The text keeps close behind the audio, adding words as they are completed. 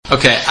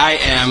Okay, I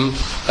am,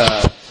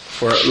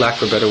 for lack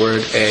of a better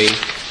word, a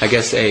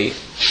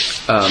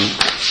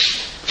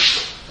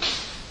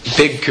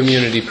big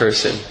community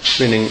person.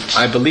 Meaning,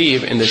 I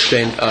believe in the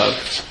strength of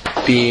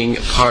being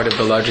part of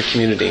the larger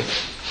community,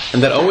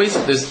 and that always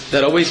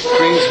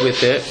brings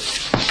with it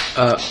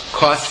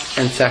costs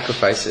and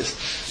sacrifices.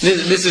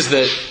 This is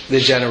the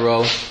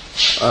general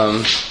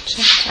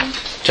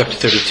chapter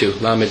 32,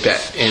 Lamed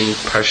Bet in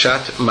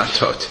Parshat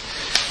Matot.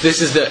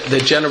 This is the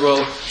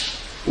general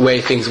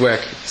way things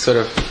work, sort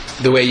of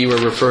the way you were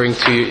referring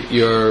to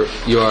your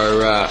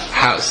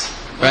house,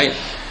 right?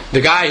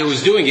 The guy who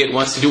was doing it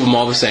wants to do them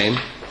all the same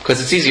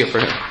because it's easier for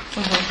him.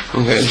 Mm-hmm.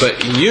 Okay,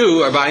 but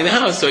you are buying the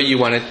house, so you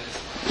want it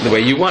the way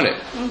you want it.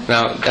 Mm-hmm.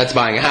 Now that's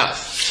buying a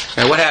house.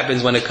 Now what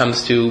happens when it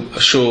comes to a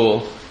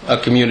shul, a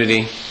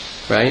community,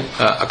 right?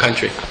 A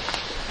country.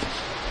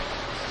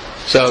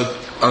 So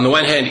on the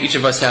one hand, each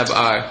of us have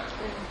our.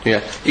 Here,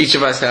 take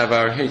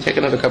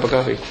another cup of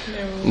coffee.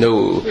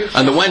 No.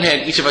 On the one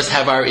hand, each of us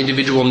have our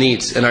individual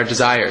needs and our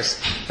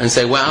desires, and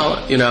say,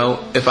 well,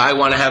 if I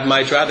want to have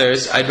my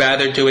druthers, I'd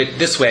rather do it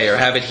this way, or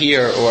have it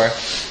here, or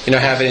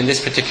have it in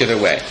this particular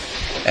way.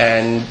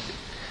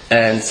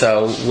 And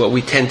so what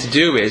we tend to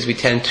do is we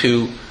tend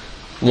to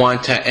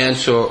want to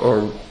answer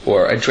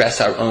or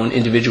address our own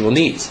individual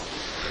needs.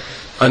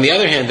 On the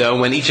other hand, though,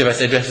 when each of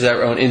us addresses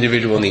our own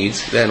individual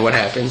needs, then what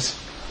happens?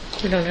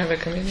 We don't have a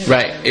community.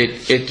 Right.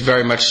 It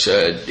very much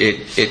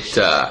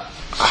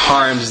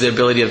harms the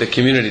ability of the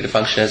community to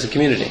function as a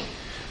community.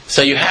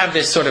 So you have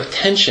this sort of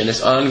tension,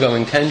 this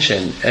ongoing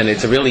tension, and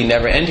it's a really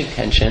never-ending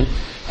tension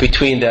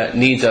between the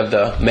needs of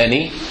the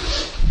many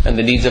and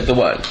the needs of the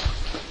one.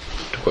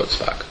 To quote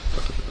Spock.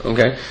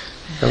 Okay?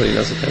 Nobody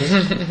knows what that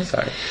is.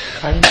 Sorry.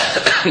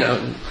 No.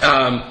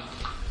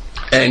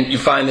 And you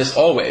find this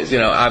always,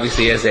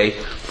 obviously as a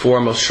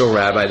formal shul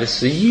rabbi,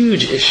 this is a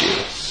huge issue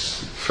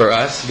for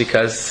us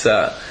because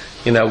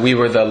we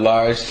were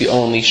the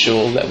only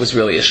shul that was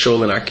really a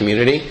shul in our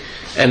community,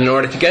 and in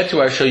order to get to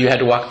our shul you had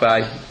to walk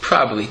by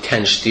probably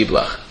 10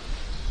 shtiblach.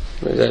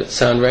 Does that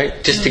sound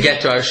right? Just to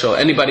get to our shul.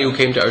 Anybody who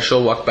came to our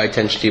shul walked by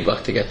 10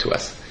 shtiblach to get to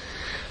us.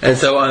 And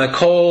so on a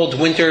cold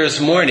winter's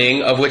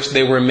morning, of which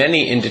there were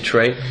many in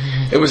Detroit,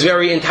 it was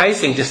very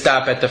enticing to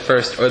stop at the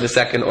first or the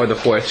second or the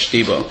fourth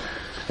shtibel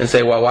and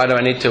say, well, why do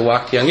I need to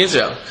walk to Young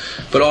Israel?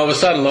 But all of a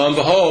sudden, lo and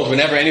behold,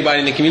 whenever anybody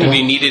in the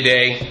community needed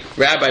a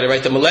rabbi to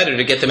write them a letter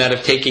to get them out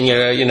of taking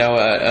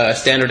a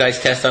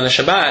standardized test on a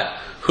Shabbat,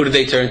 who did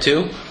they turn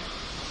to?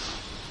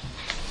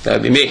 That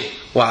would be me.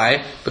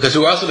 Why? Because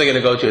who else are they going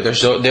to go to? Their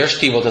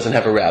shtibel doesn't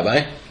have a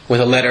rabbi with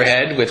a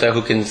letterhead,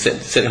 who can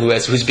sit,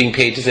 who's being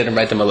paid to sit and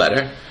write them a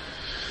letter.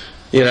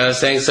 You know what I'm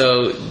saying?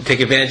 So take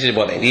advantage of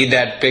they need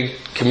that big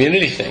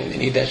community thing. They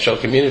need that show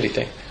community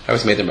thing. I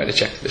always made them write a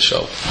check to the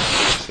show.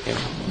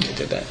 They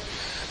did that.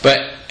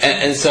 But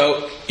and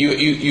so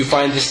you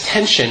find this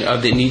tension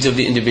of the needs of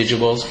the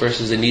individuals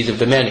versus the needs of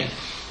the many.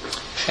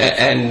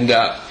 And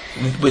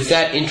with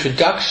that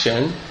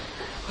introduction,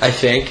 I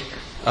think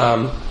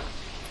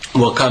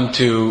we'll come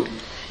to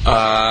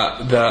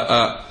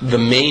the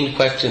main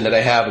question that I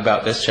have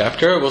about this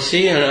chapter. We'll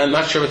see, and I'm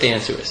not sure what the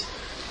answer is.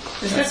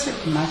 Is this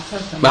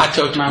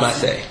Matot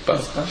Maseh?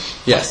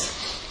 Both.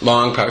 Yes.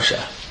 Long parsha.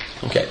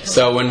 Okay.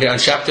 So when we're on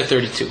chapter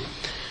 32.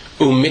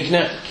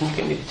 Umikna, can you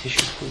get me the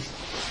tissue, please?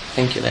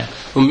 Thank you there.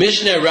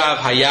 Umishna Rav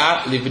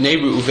Haya Livnei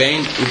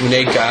Reuven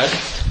Uvnei Gad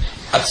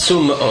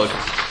Atzum Me'od.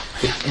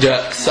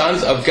 The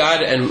sons of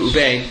Gad and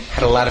Reuven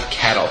had a lot of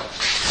cattle.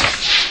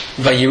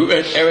 Vayiru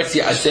et Eretz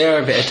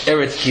Yazer ve'et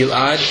Eretz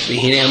Gilad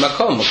v'hinei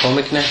hamakom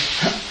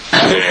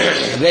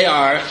mikneh. They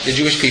are, the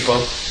Jewish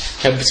people,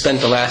 have spent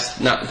the last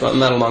not a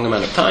long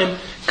amount of time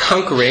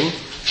conquering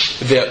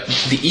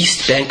the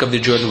east bank of the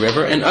Jordan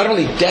River and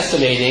utterly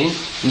decimating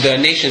the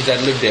nations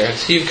that live there.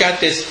 So you've got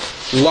this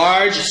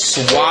large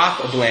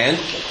swath of land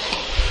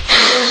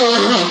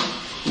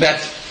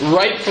that's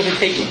ripe for the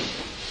taking.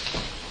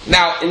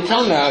 Now,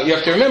 until now, you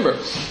have to remember,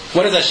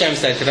 what has Hashem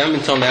said to them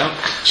until now?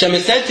 Hashem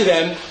has said to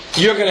them,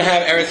 you're going to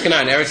have Eretz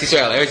Canaan, Eretz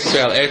Yisrael, Eretz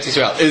Yisrael, Eretz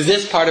Yisrael. Is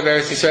this part of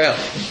Eretz Yisrael?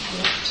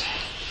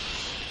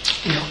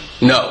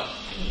 No.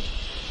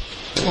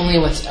 Only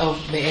what's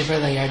Me'ever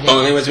LaYarden.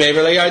 Only what's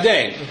Me'ever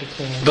LaYarden.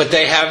 But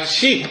they have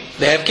sheep,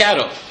 they have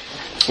cattle.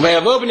 So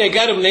the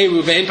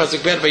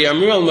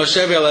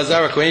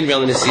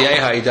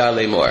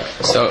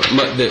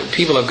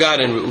people of Gad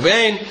and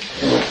Reuven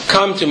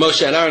come to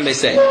Moshe and Aaron and they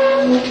say,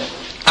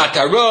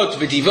 Atarot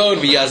v'Divon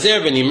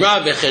v'Yazer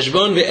v'Nimra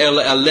v'Cheshbon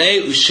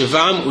v'Elei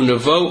u'Shevam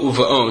u'Nevo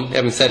u'Va'on. They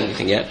haven't said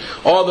anything yet.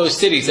 All those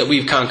cities that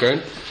we've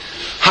conquered.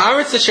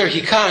 Haaretz asher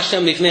hika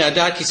Hashem lifnei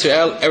adat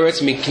Yisrael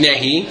eretz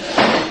miknehi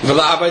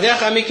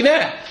v'la'avadecha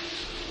mikneh.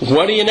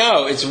 What do you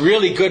know? It's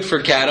really good for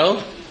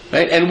cattle,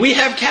 right? And we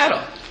have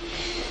cattle.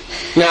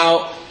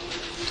 Now,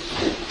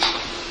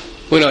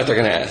 we know what they're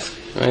going to ask.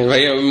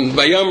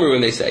 Vayomru,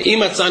 and they say,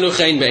 Imatzanu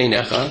chein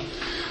be'einecha,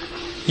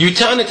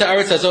 Yutan et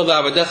haaretz hazot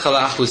la'avadecha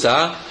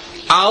la'achuza,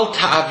 Al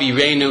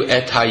ta'avirenu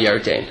et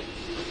ha'yarden.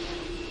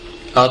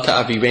 Al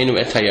ta'avirenu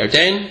et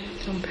ha'yarden.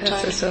 Don't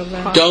pass us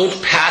over.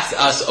 Don't pass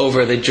us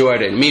over the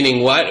Jordan.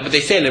 Meaning what? But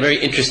they say it in a very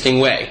interesting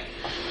way.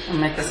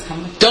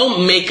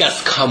 Don't make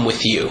us come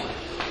with you.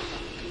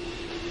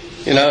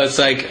 You know, it's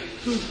like,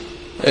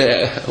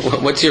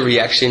 what's your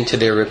reaction to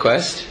their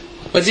request?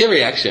 What's your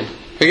reaction?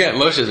 Forget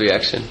Moshe's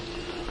reaction.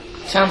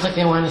 Sounds like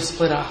they want to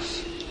split off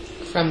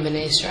from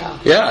Bnei Israel.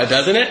 Yeah,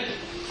 doesn't it?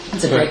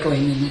 It's a breakaway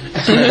in there.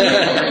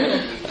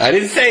 I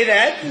didn't say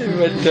that,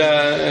 but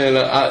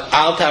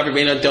Al Tav,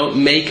 don't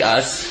make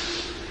us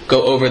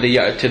go over to the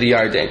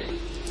Yarden.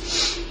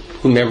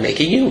 We're never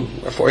making you.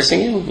 We're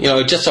forcing you. You know,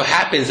 it just so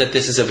happens that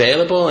this is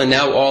available, and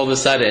now all of a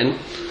sudden,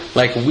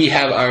 like, we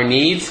have our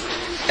needs,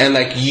 and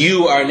like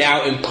you are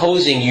now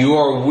imposing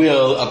your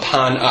will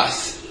upon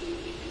us.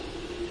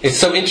 It's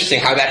so interesting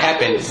how that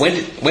happened. When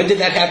did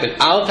that happen?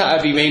 Al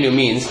Ta'avirenu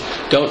means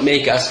don't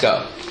make us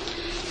go.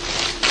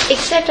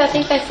 Except I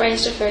think they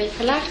phrased it very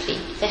politely.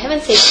 They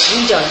haven't said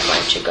we don't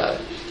want to go.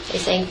 They're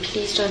saying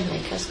please don't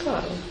make us go.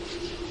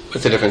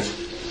 What's the difference?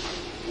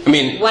 I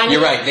mean,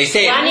 you're right. They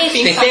say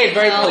it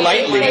very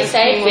politely. They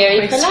say it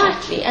very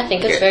politely. I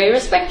think it's very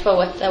respectful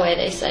the way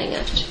they're saying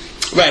it.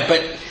 Right,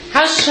 but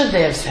How should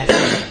they have said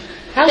it?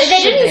 They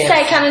didn't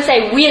come and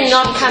say we're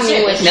not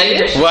coming with you.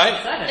 what?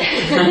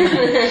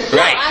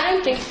 Right. I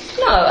don't think.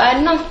 No,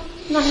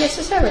 not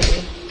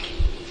necessarily.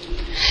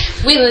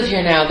 We live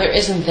here now. There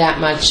isn't that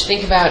much.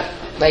 Think about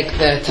like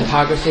the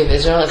topography of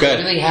Israel. If Good.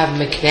 we really have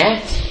Mikneh,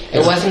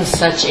 it wasn't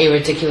such a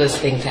ridiculous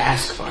thing to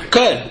ask for.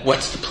 Good.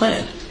 What's the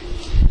plan?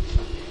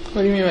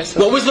 What do you mean by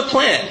What was the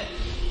plan?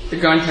 They're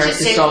going to Eretz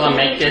Yisrael and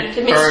make it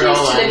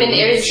fertile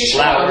and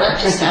flower.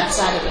 Just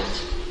outside of it.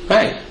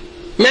 Right.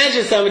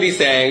 Imagine somebody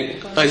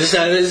saying, this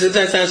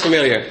sounds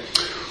familiar.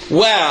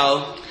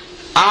 Well,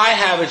 I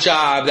have a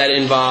job that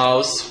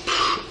involves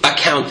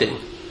accounting.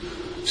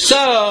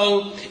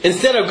 So,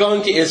 instead of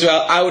going to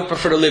Israel, I would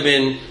prefer to live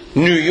in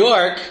New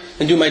York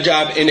and do my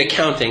job in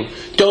accounting.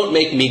 Don't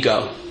make me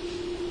go.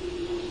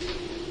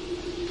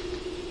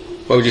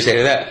 What would you say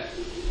to that?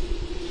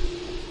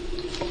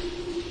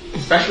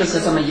 Especially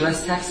since I'm a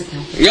U.S. tax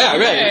accountant. Yeah,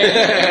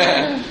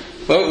 right.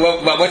 Does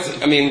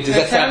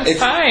that sound... Sounds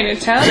fine.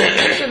 It sounds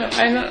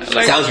reasonable.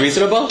 Sounds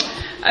reasonable?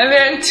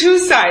 There are two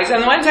sides.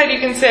 On one side, you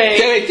can say...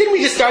 Wait, didn't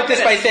we just start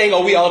this by saying,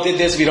 we all did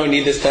this, we don't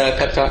need this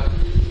pep talk?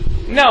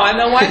 No, on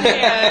the one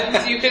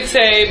hand, you could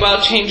say,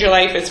 well, change your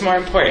life. It's more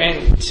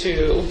important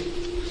to...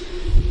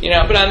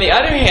 But on the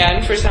other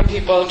hand, for some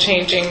people,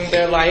 changing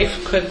their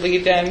life could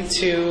lead them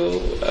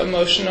to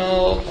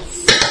emotional,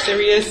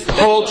 serious...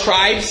 Whole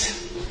tribes...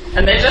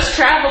 And they just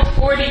traveled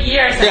 40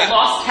 years and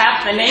lost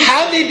half the nation.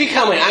 How'd they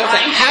become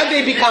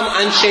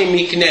Anshe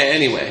Mikneh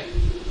anyway?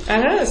 I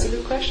don't know, that's a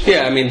good question.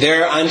 Yeah,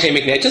 they're Anshe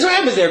Mikneh. Just what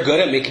happens, they're good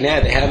at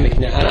Mikneh, they have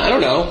Mikneh. I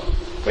don't know.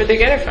 Where'd they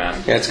get it from?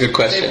 Yeah, that's a good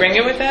question. Did they bring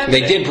it with them?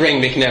 They did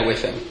bring Mikneh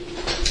with them.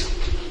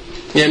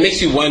 Yeah, it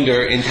makes you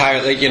wonder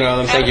entirely, what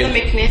I'm saying.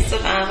 The Mikneh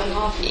of Avon.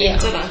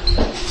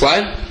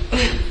 What?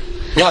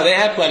 No, they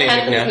have plenty of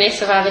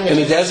Mikneh. In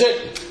the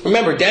desert?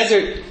 Remember,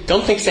 desert,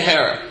 don't think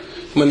Sahara.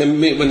 When the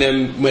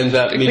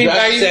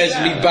Midrash says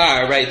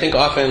Midbar, right? Think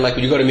often like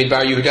when you go to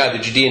Midbar Yehuda, the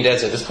Judean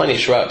desert. There's plenty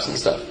of shrubs and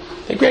stuff.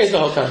 They graze the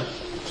whole time.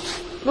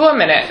 Well, a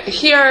minute.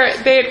 Here,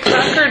 they had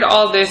conquered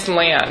all this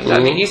land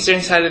on the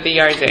eastern side of the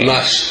Yarden.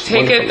 Lush.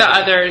 Take it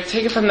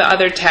from the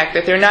other tech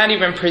that they're not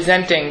even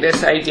presenting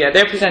this idea.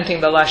 They're presenting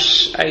the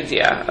lush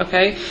idea,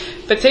 okay?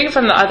 But take it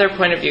from the other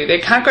point of view. They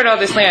conquered all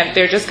this land.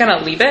 They're just going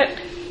to leave it?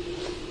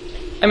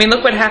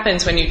 Look what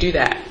happens when you do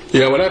that.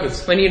 Yeah, what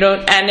happens? When you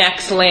don't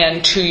annex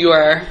land to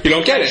your You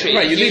don't get country. it.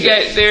 Right, you leave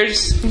it.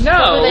 There's What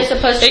were they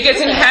supposed to it gets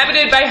do then?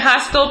 inhabited by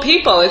hostile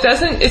people. It's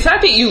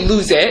not that you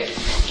lose it.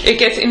 It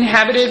gets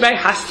inhabited by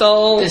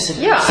hostile...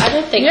 Yeah, I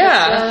don't think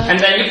And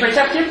then you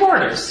protect your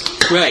borders.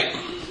 Right.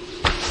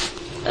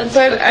 But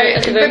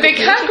they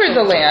conquered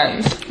the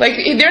land.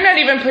 They're not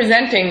even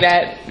presenting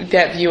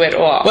that view at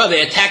all. Well,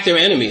 they attacked their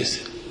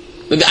enemies.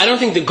 I don't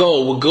think the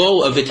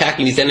goal of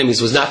attacking these enemies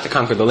was not to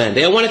conquer the land.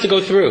 They wanted to go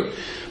through.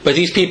 But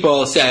these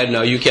people said,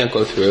 no, you can't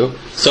go through.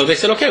 So they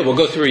said, okay, we'll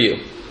go through you.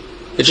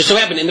 It just so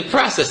happened in the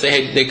process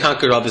they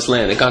conquered all this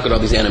land. They conquered all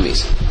these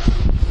enemies.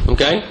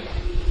 Okay?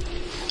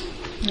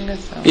 I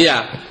guess so.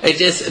 Yeah. It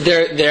just,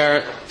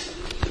 they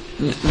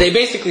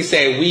basically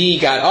say, we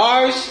got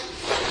ours,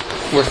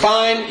 we're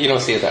fine. You don't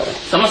see it that way.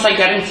 It's almost like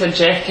getting to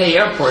JFK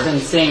Airport and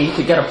saying you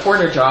could get a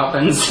porter job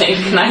and say,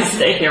 can I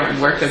stay here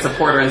and work as a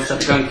porter instead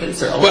of going to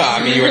Israel?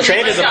 Well, you were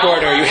trained as a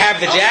porter. You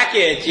have the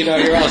jacket.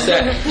 You're all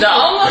set.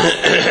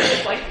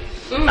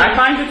 I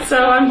find it so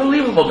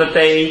unbelievable that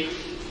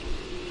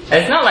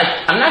it's not like,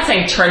 I'm not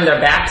saying turn their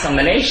backs on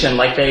the nation,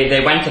 like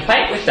they went to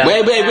fight with them.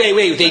 Wait.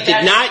 They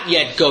did not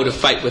yet go to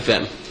fight with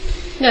them.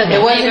 No,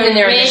 it wasn't in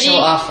their initial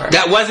offer.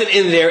 That wasn't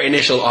in their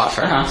initial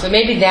offer. So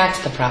maybe that's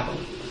the problem.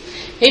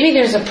 Maybe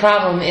there's a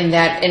problem in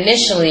that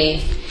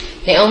initially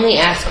they only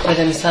ask for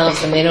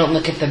themselves and they don't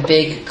look at the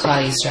big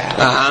Klal Yisrael.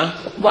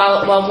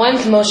 While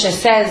once Moshe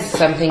says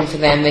something to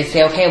them, they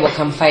say, okay, we'll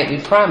come fight, we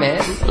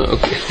promise.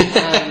 Okay.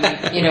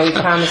 We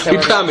promise that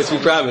we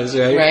promise,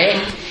 right? Right?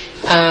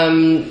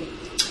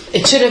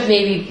 it should have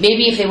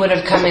maybe if they would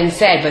have come and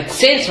said, but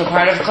since we're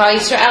part of Klal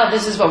Yisrael,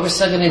 this is what we're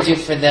still going to do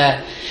for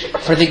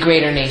the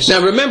greater nation.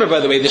 Now remember, by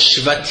the way, the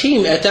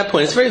Shvatim at that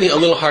point, it's really a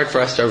little hard for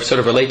us to sort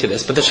of relate to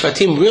this, but the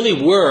Shvatim really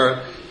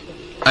were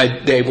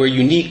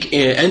unique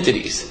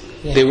entities.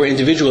 Yeah. They were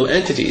individual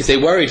entities. They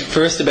worried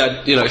first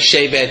about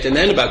Shevet and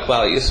then about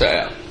Klal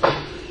Yisrael.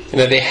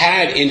 They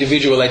had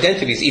individual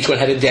identities. Each one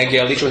had a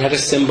degel. Each one had a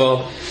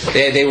symbol.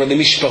 They were the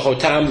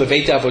mishpachotam, the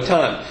veit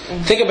avotam.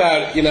 Think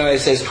about, it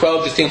says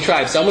 12 distinct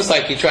tribes. It's almost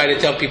like you try to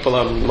tell people,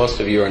 most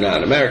of you are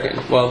not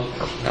American. Well,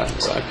 I'm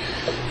sorry.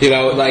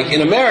 Like in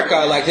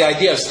America, like the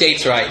idea of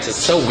states' rights is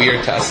so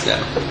weird to us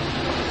now.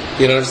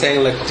 You know what I'm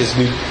saying? Like, is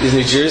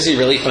New Jersey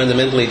really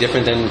fundamentally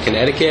different than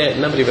Connecticut?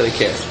 Nobody really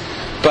cares.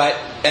 But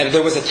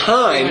there was a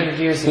time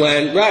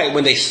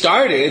when they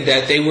started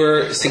that they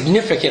were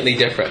significantly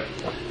different.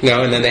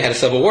 And then they had a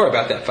civil war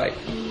about that fight,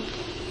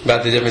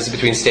 about the difference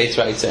between states'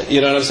 rights. And, you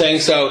know what I'm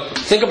saying? So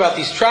think about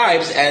these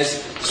tribes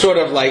as sort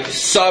of like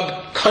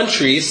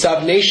sub-countries,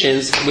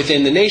 sub-nations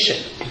within the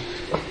nation.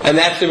 And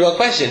that's the real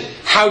question.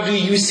 How do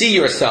you see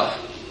yourself?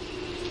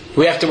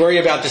 We have to worry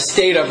about the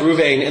state of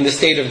Reuven and the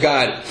state of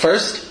God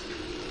first.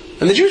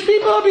 And the Jewish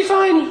people will be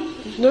fine.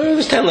 No,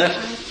 there's 10 left.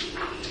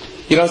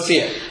 You don't see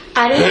it.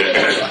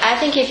 I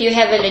think if you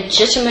have a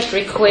legitimate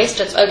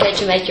request, it's okay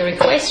to make your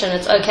request, and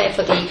it's okay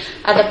for the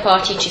other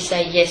party to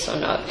say yes or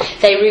no.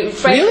 They really?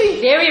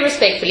 Very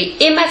respectfully.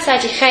 You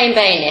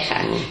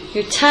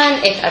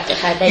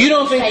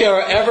don't think there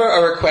are ever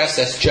a request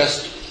that's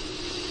just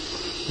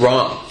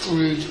wrong,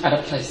 rude, out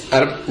of place,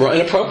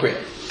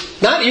 inappropriate?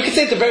 Not. You can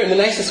say it in the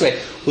nicest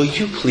way. Will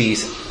you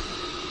please,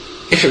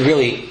 if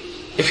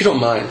you don't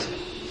mind,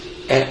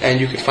 and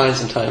you could find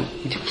some time,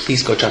 would you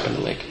please go jump in the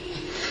lake?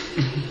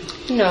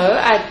 No,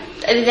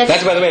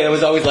 that's by the way. That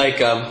was always like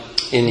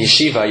in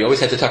yeshiva. You always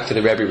had to talk to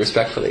the Rebbe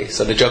respectfully.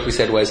 So the joke we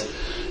said was,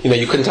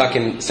 you couldn't talk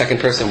in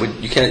second person.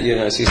 You can't,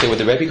 so you say, "Would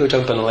the Rebbe go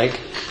jump on the lake?"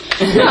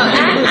 No,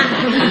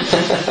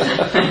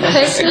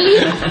 personally,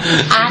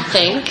 I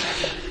think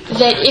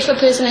that if a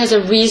person has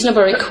a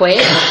reasonable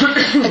request,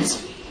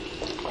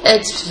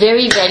 it's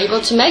very valuable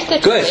to make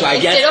that request. So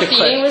instead of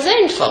being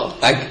resentful.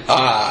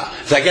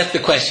 So I guess the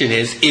question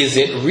is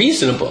it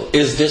reasonable?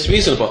 Is this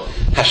reasonable?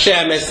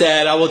 Hashem has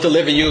said, I will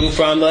deliver you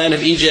from the land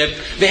of Egypt.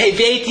 And the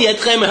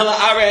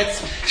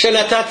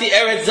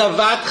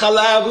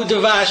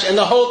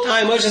whole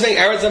time, Moshe is saying,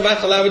 Eretz Zavat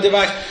Chalav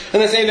U'Devash.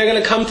 And they're saying they're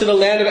going to come to the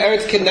land of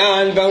Eretz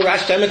Canaan,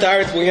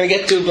 we're going to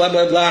get to blah,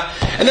 blah, blah.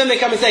 And then they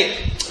come and say,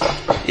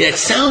 yeah, it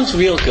sounds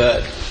real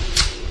good.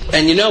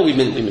 And we've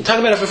been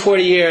talking about it for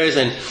 40 years,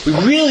 and we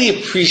really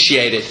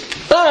appreciate it.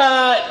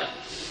 But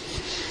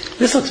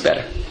this looks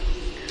better.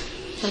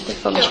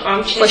 Your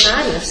armchair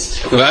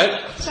Zionist.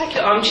 What? It's like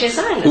your armchair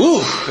Zionist.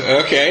 Ooh,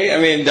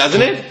 okay.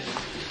 Doesn't it?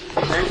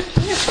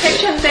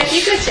 That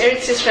you go to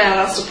Eretz Israel,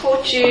 I'll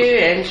support you,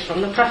 and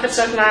from the prophets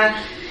of my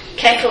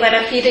cattle that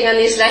are feeding on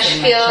these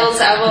lush fields,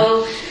 I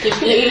will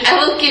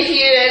give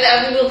you,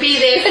 and we will be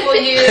there for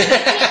you. There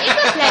is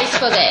a place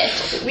for that.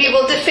 We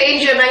will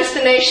defend you amongst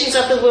the nations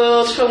of the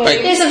world from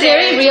where there's a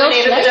very real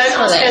place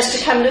for that. To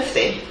come live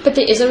there. But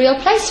there is a real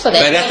place for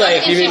that. But that's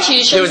why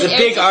there was a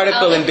big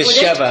article in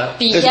Besheva.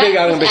 There's a big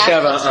article in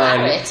Besheva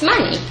on it's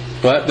money.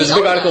 What? There's a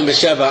big article in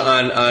Besheva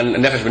on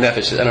Nefesh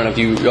B'Nefesh. I don't know if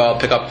you all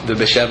pick up the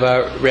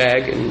Besheva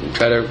rag and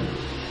try to.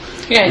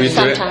 Yeah,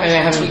 sometimes I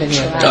haven't been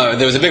here.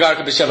 There was a big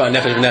article B'Sheva on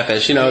Nefesh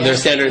B'Nefesh. Their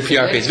standard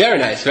PRP is very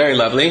nice, very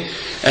lovely.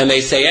 And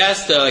they say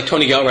yes, like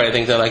Tony Gelbart, I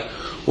think, they're like,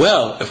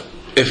 well,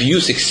 if you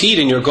succeed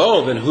in your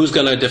goal, then who's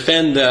going to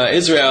defend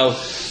Israel,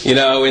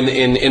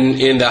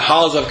 in the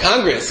halls of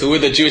Congress? Who are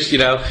the Jewish,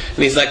 And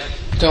he's like,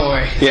 don't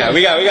worry. Yeah,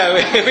 we got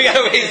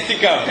ways to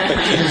go.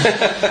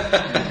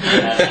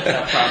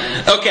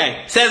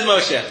 Okay, says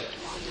Moshe.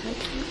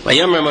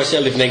 Vayomer Moshe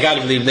livnei Gad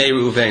v'livnei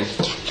Reuven.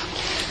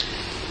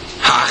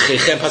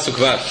 Ha'achichem pasuk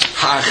vav.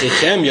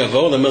 Ha'achichem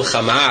yavo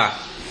lemilchama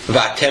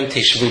v'atem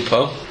teshvu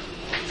po.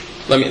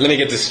 Let me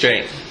get this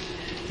straight.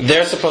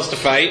 They're supposed to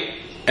fight,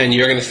 and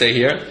you're going to stay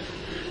here.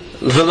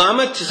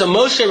 V'lama, so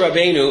Moshe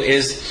Rabbeinu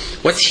is,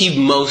 what's he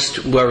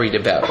most worried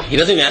about? He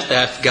doesn't even have to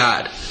ask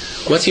God.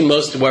 What's he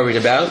most worried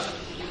about?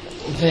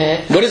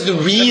 What is the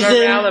reason? The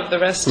morale of the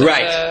rest of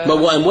right. But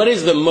what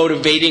is the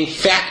motivating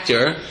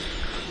factor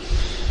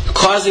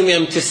causing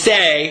them to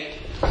say,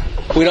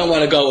 we don't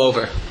want to go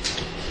over?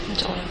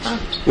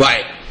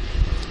 Right.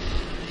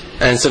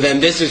 And so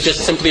then this is just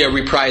simply a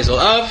reprisal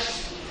of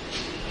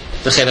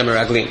the Cheder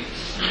Meraglim.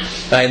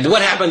 Right.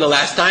 What happened the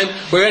last time?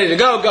 We're ready to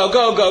go,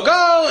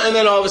 and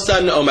then all of a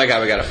sudden, oh my God,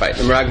 we got to fight.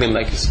 The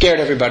Meraglim scared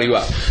everybody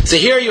up. So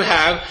here you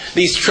have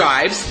these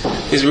tribes,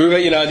 these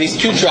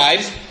two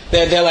tribes.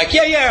 They're like,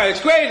 yeah,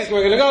 it's great.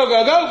 We're going to go.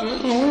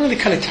 We're really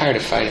kind of tired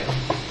of fighting.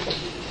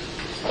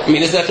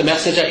 Isn't that the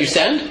message that you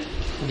send?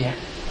 Yeah.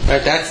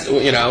 Right. That's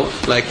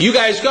you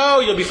guys go,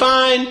 you'll be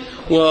fine.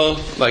 Well,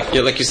 like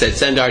you said,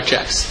 send our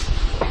checks.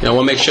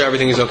 We'll make sure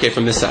everything is okay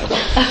from this side.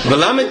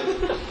 V'lama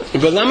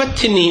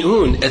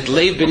tini'un et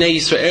leiv b'nei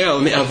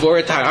Yisrael me'avor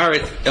et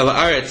ha'aretz el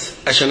ha'aretz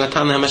asher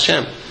natan lehem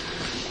Hashem.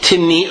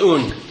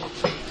 Tini'un.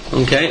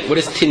 Okay, what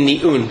is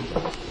tini'un?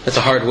 That's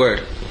a hard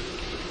word.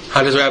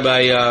 How does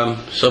Rabbi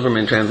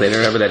Silverman translate it,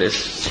 whatever that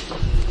is?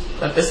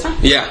 But this one?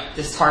 Yeah.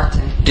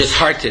 Dishearten.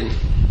 Dishearten.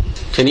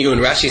 Tini'un.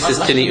 Rashi says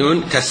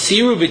tini'un.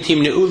 Tasiru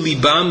v'timne'u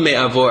libam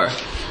me'avor.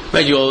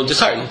 Right, you'll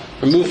dishearten.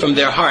 Remove from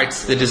their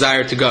hearts the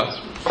desire to go.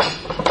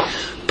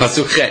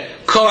 Pasuk chet.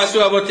 This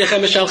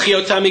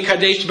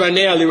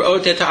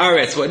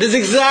is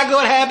exactly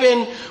what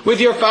happened with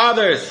your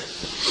fathers.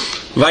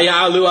 They went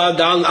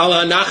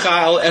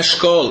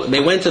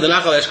to the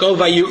Nachal Eshkol.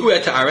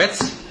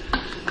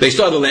 They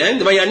saw the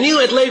land.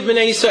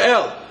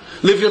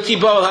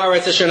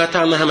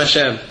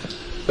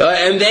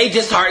 And they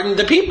disheartened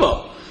the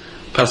people.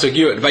 Pasuk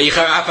Yud.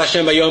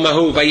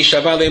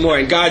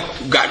 And God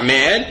got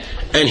mad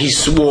and He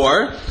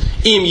swore.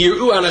 Im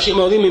yiru anashim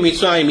olim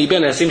mitzrayim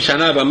miben 20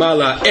 shana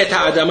v'mala et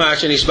ha'adama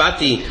asher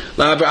nishbati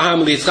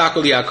la'Abraham liYitzchak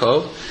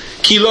u'Yaakov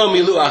ki lo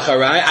milu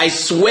acharai. I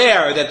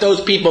swear that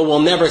those people will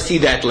never see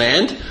that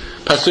land.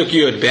 Pasuk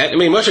Yud Bet. I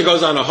mean, Moshe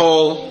goes on a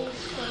whole.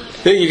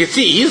 You can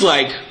see he's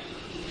like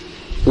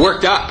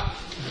worked up,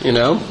 you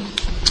know.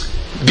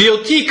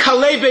 Bilti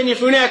Kalei ben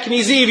Yefuneh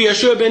knizi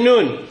v'Yeshua ben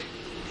Nun.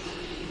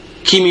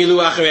 Kimilu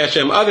acharei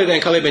Hashem, other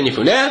than Kaleb ben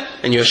Yefuneh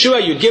and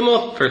Yeshua. Yud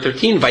Gimel, verse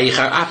 13.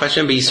 Vayichar af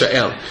Hashem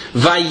beYisrael,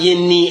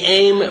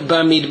 vayini'em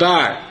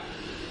bamidbar,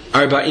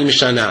 40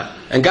 shana.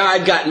 And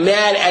God got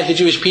mad at the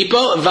Jewish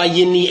people.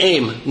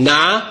 Vayini'em.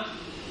 Na.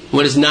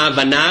 What is na?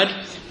 Vanad.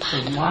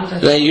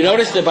 You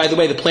notice that, by the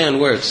way, the play on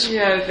words.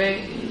 Yeah,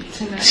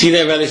 See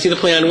that, brother? See the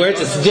play on words?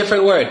 It's a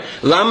different word.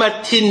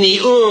 Lama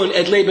tini'un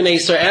et le b'nei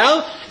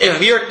Yisrael. If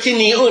you're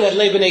tini'un et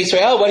le b'nei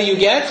Yisrael, what do you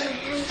get?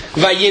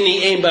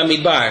 Vayini'em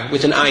bamidbar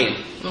with an ayin.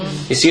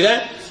 You see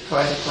that?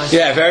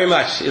 Yeah, very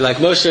much. Like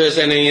Moshe,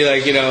 and then you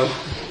like, you know,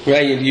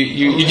 right?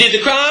 You did the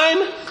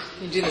crime.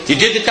 You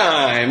did the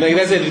time. Like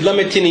that's it.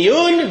 Lamed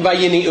tiniyun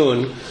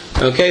vayini'un.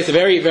 Okay, so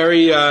very,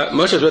 very.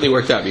 Moshe's really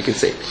worked up. You can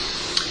see.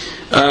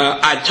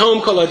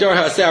 Atom kol ador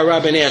ha'aseh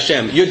rabbanei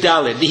Hashem.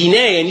 Yudalid.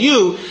 V'hinei, and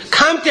you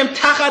kamtem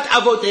tachat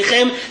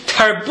avotechem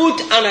tarbut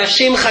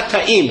anashim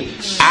chataim.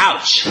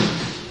 Ouch.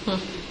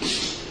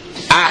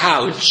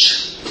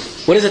 Ouch.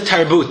 What is a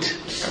tarbut?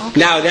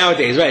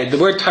 Nowadays, right? The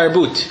word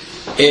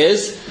tarbut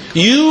is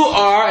you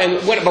are,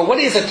 and what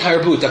is a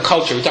tarbut? A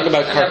culture. We talk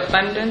about an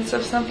abundance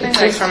of something. It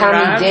says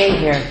Talmidei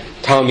here.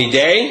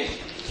 Talmidei.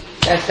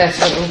 That's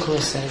what Unklu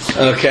says.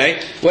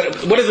 Okay.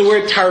 What is the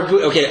word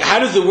tarbut? Okay. How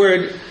does the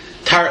word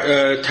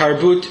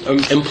tarbut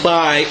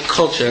imply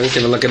culture? Let's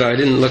have a look at it. I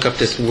didn't look up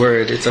this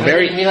word. It's a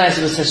very. I didn't realize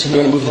it was such a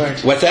new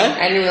word. What's that?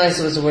 I didn't realize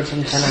it was a word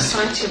from Tanakh.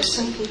 Society of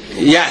sinful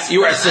people. Yes,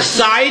 you are a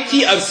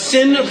society of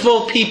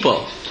sinful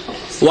people.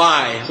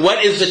 Why?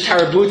 What is the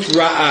tarbut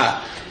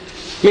ra'ah?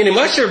 Meaning,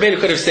 Moshe Rabbeinu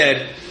could have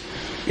said,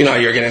 you know,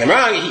 you're getting them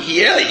wrong.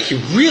 He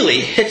really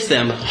hits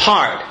them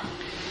hard.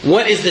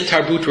 What is the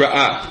tarbut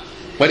ra'ah?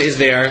 What is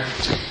there?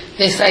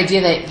 This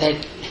idea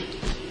that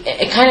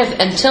it kind of,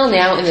 until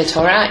now in the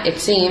Torah, it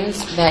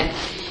seems that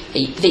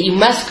you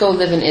must go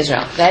live in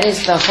Israel. That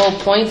is the whole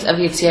point of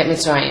Yetziat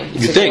Mitzrayim.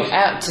 You think? Go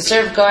out, to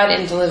serve God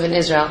and to live in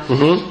Israel.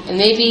 Mm-hmm. And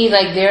maybe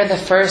like they're the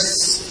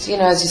first, you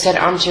know, as you said,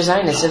 armchair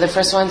Zionists. They're the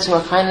first ones who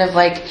are kind of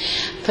like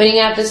putting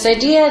out this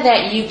idea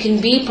that you can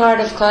be part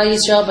of Klal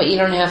Yisrael, but you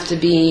don't have to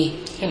be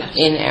in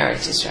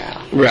Eretz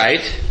Yisrael.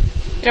 Right.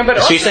 Yeah,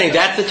 but so you're saying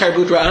that's the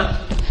tarbut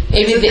ra'ah?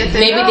 Maybe they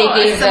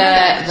gave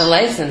the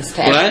license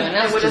to everyone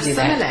else to do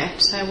that.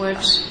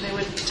 They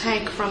would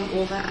take from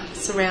all the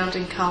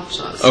surrounding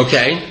cultures.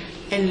 Okay.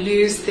 And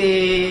lose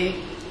their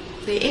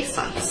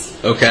essence.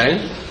 Okay.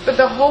 But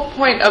the whole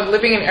point of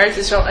living in Eretz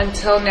Yisrael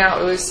until now,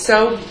 it was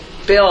so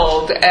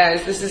billed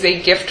as this is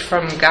a gift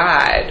from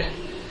God.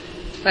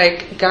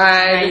 Like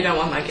God, you don't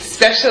want my gift.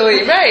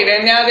 Especially right,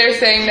 and now they're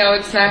saying no,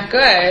 it's not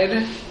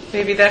good.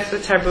 Maybe that's the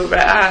tarbut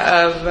ra'ah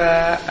of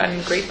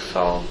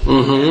ungrateful.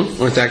 Mm-hmm.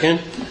 1 second.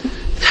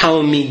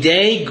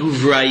 Talmidei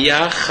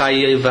guvraya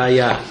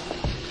chayevaya.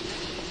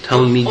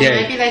 Talmidei. Or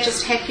maybe they're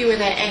just happy where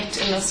they're at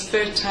in this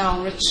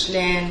fertile, rich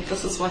land.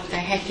 This is what they're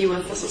happy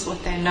with. This is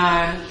what they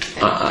know.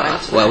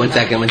 Well, 1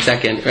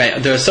 second.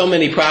 Right. There are so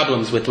many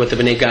problems with what the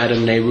Bnei Gad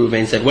and Bnei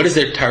Reuven said. What is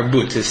their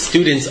tarbut? The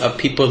students of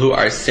people who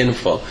are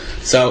sinful.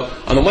 So,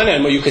 on the one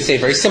hand, you could say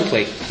very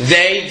simply,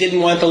 they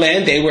didn't want the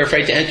land. They were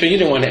afraid to enter. You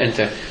didn't want to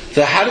enter.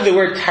 So how did the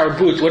word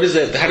tarbut?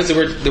 How does the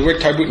word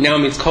tarbut now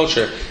means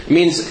culture? It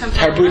means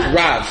tarbut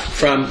rav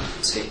from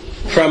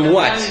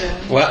what?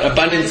 What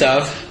abundance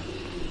of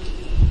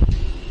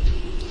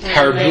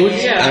tarbut?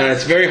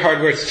 It's a very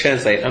hard word to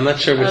translate. I'm not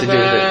sure what to do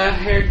with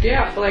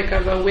it. Like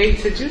of a way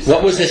to do something.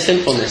 What was the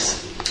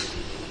sinfulness?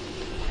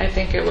 I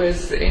think it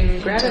was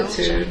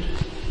ingratitude.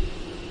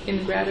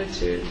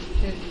 Ingratitude.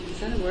 Is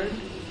that a word?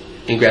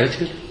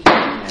 Ingratitude?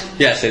 Yeah.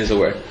 Yes, it is a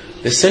word.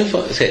 The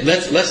sinful. Okay,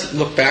 let's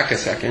look back a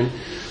second.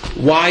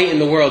 Why in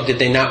the world did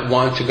they not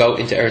want to go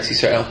into Eretz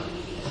Yisrael?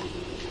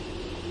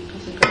 It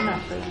wasn't good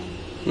enough for them.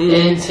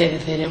 They didn't say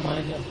that they didn't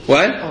want to go.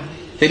 What? Oh.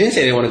 They didn't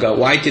say they want to go.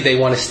 Why did they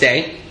want to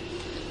stay?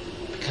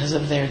 Because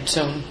of their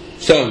tzon.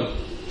 Tzon,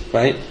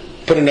 right?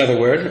 Put another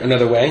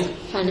way.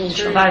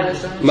 Financial.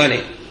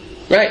 Money.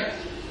 Right.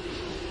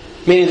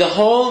 Meaning the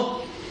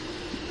whole...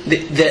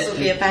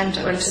 The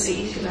abandoned. Went to the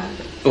easy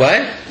life.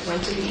 What?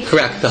 Went to the easy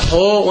Correct. The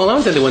whole... Well, I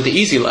don't think they went the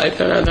easy life.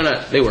 They're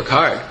not, they work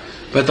hard.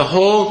 But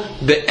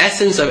the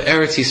essence of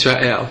Eretz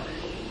Yisrael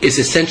is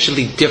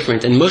essentially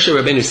different. And Moshe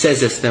Rabbeinu says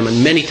this to them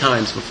many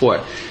times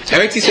before.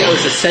 Eretz Yisrael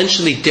is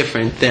essentially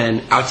different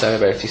than outside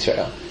of Eretz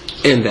Yisrael.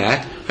 In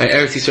that, right,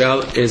 Eretz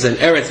Yisrael is an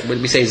Eretz, what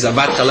we say,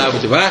 Zavat Kalav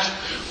V'Davash,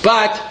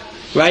 but,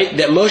 right,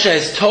 that Moshe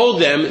has told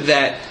them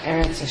that,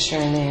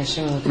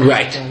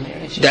 right,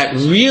 that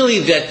really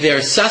that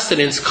their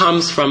sustenance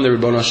comes from the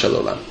Ribbono Shel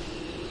Olam.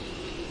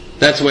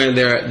 That's where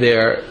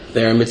their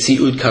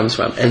Metziut comes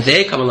from. And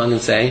they come along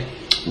and say,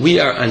 we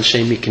are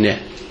Anshe Mikneh.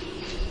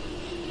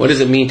 What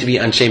does it mean to be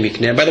Anshe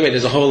Mikneh? By the way,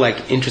 there's a whole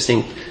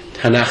interesting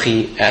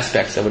Tanachi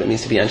aspects of what it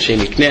means to be Anshe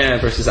Mikneh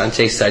versus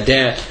Anshe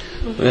Sadeh.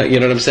 You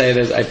know what I'm saying?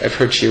 I've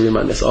heard shiurim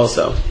on this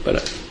also.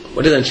 But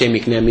what does Anshe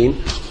Mikneh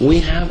mean? We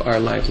have our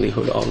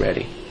livelihood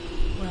already.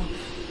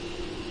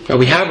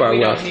 We have our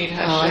wealth.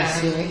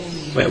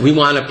 We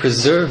want to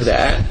preserve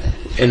that,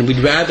 and we'd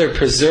rather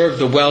preserve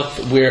the wealth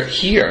we're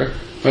here,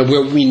 where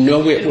we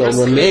know it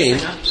will remain.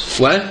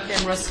 What?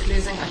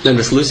 Than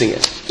risk losing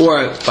it.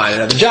 Or find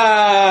another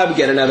job,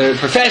 get another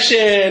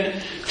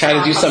profession, try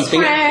to do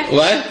something.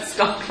 What?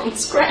 Start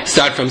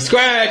from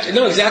scratch.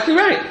 No, exactly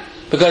right.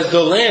 Because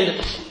the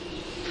land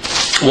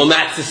will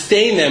not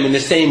sustain them in the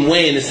same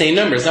way, in the same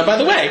numbers. Now, by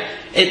the way,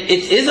 it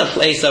is a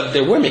place of,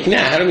 there were mikneh.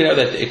 How do we know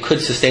that it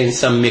could sustain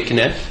some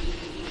mikneh?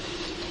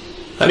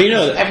 How do you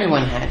know that?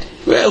 Everyone had.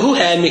 Well, who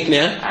had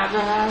mikneh?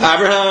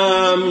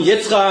 Abraham,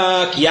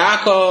 Yitzchak,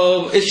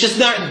 Yaakov. It's just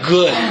not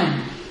good.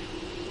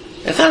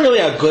 It's not really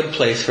a good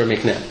place for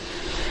mikneh.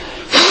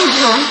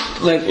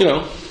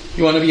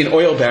 You want to be an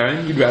oil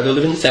baron, you'd rather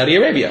live in Saudi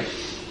Arabia.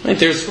 Right?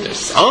 There's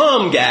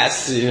some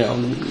gas,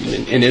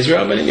 in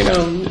Israel,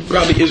 but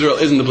probably Israel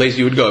isn't the place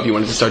you would go if you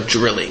wanted to start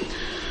drilling.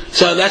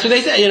 So that's what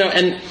they say,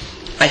 and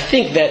I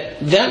think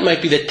that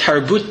might be the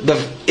tarbut,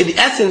 in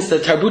essence, the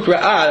tarbut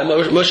ra'ah,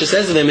 Moshe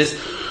says to them is,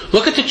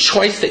 look at the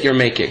choice that you're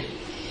making.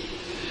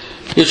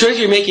 The choice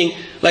you're making,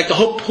 the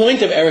whole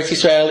point of Eretz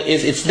Yisrael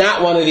is, it's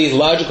not one of these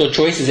logical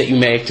choices that you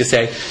make to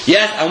say,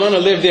 yes, I want to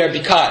live there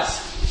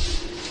because.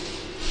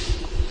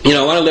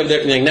 I want to live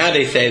there. Now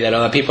they say that a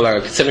lot of people are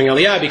considering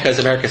Aliyah because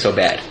America is so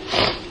bad.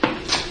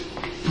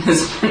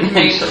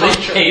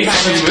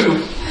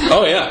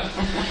 Oh yeah,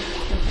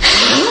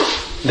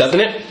 doesn't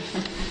it?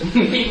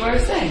 People are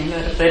saying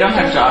that if they don't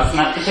have jobs,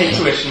 not to pay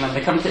tuition, and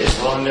they come to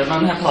Israel and they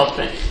don't have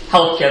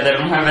healthcare, they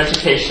don't have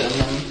education.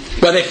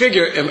 Well, they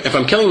figure if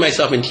I'm killing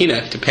myself in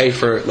Tina to pay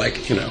for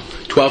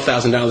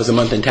 $12,000 a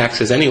month in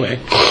taxes anyway,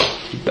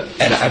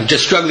 and I'm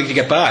just struggling to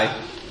get by.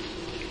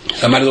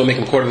 I might as well make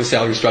them quarter of the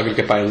salary, struggle to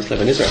get by and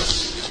live in Israel.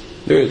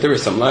 There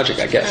is some logic,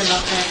 I guess. They're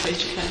not paying for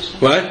education.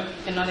 What?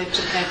 They're not able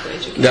to pay for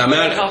education. The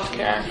amount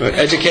healthcare.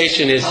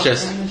 Education is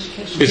just...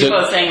 People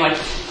are saying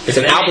it's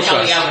an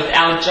albatross.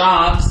 Without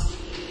jobs,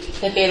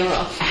 they're better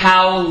off.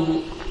 How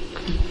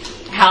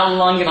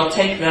long it'll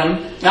take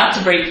them not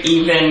to break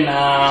even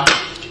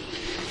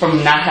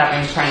from not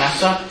having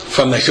parnassa?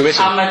 From the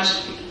tuition. How much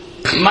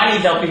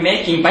money they'll be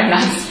making by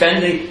not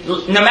spending,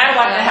 no matter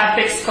what, they have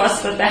fixed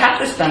costs that they have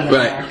to spend in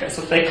America.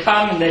 So if they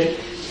come and they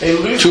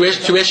lose.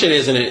 Tuition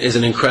is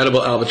an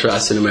incredible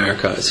albatross in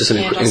America. It's just an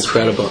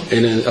incredible.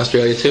 In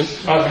Australia too?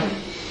 Okay.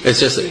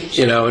 It's just,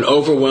 an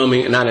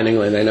overwhelming, not in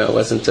England, I know, it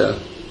wasn't,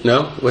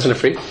 wasn't it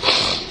free?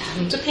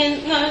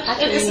 Depends. No,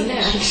 it isn't. No,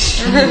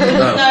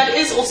 it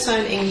is also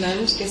in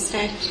England.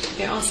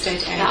 There are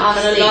state aid.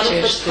 But a lot of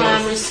the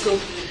primary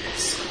schools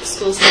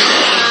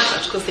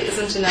because there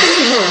isn't enough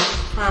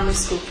primary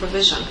school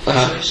provision for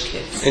Jewish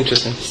kids.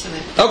 Interesting.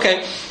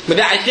 Okay, but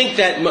I think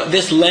that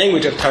this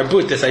language of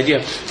tarbut, this idea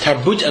of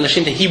tarbut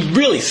anashim, he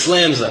really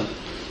slams them.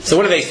 So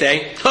what do they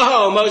say?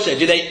 Oh,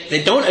 Moshe,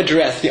 they don't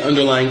address the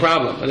underlying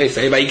problem. What do they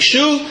say?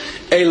 Vayikshu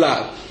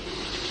elav.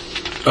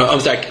 I'm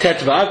sorry.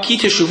 Tetvav ki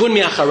teshuvun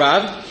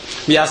miacharav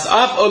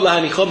v'yasaf od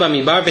lahanichol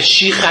b'midbar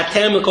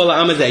v'shichatem l'kol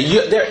ha'am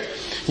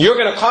hazeh. You're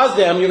going to cause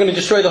them. You're going to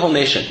destroy the whole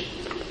nation.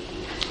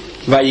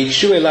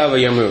 Vayikshu elav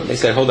v'yamru. They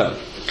said, hold on.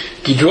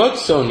 Gidrot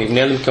so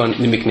nivnei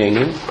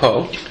limikneinu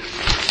po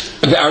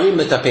v'arim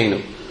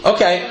letapenu.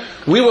 Okay,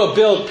 we will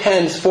build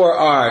pens for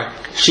our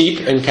sheep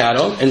and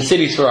cattle and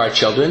cities for our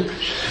children.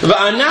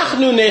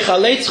 V'anachnu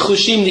nechalei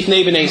tzchushim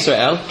nifnei bnei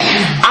Yisrael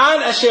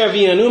ad asher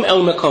v'yanum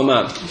el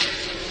makomam.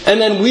 And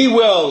then we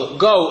will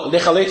go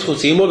nechalei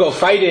tzchushim. We'll go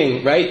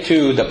fighting right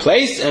to the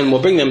place, and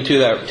we'll bring them to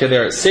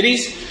their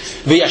cities.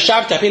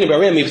 V'yashav tapinu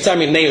b'arim mivtzar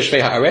mivnei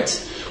yoshvei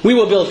haaretz. We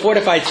will build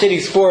fortified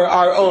cities for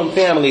our own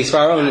families, for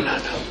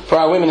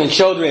our women and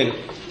children,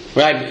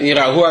 right?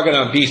 Who are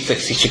going to be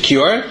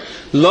secure.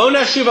 Lo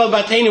nashuv al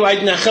bateinu ad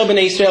nachel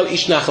b'nei Yisrael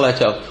ish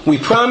nachlato. We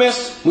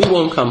promise we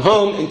won't come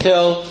home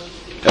until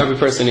every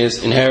person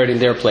is inheriting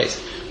their place.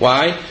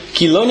 Why?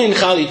 Ki lo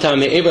ninchal itam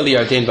me'ever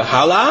liyarden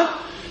v'hala,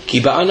 ki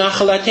ba'a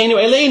nachalatenu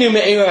eleinu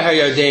me'ever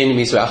ha'yarden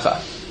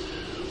mizracha.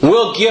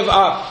 We'll give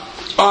up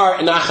our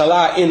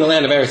nachala in the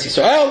land of Eretz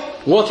Yisrael.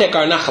 We'll take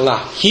our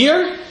nachala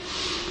here.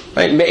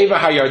 right? Me'eva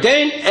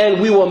HaYarden, and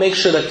we will make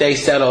sure that they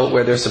settle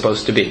where they're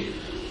supposed to be.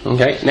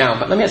 Okay? Now,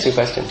 but let me ask you a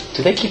question.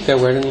 Do they keep their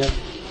word in the end?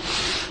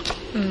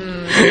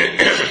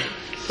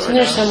 Isn't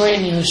there somewhere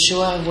in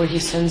Yeshua where he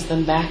sends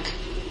them back?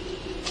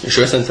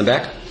 Yeshua sends them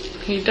back?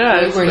 He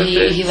does. Where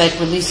he like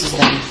releases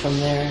them from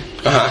their...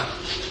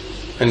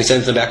 And he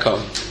sends them back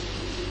home.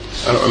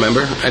 I don't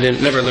remember. I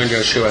never learned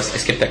Yeshua. I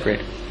skipped that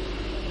grade.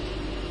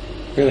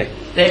 Really?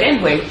 They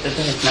didn't wait for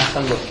the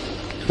Nachalut.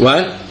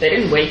 What? They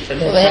didn't wait for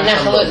the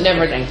Nachalut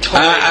never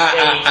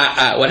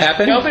what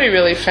happened? Nobody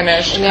really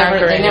finished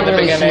conquering in the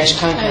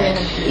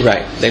beginning.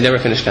 Right. They never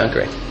finished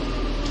conquering.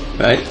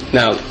 Right?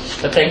 Now...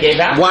 But they gave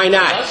out. Why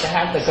not? They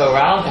had the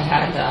Goral, they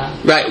had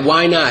Right,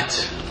 why not?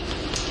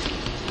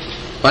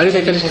 Why did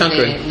they finish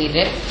conquering? They didn't need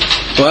it.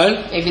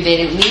 What? Maybe they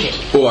didn't need it.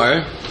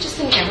 Or? Just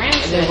think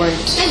around. They weren't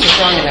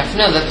strong enough.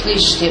 No, the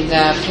Plishtim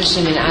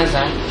in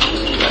Gaza.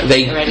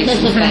 They already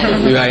since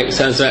then. Right,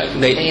 sounds right.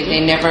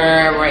 They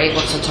never were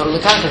able to totally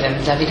conquer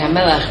them. David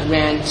HaMelech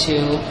ran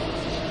to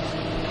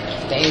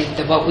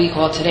what we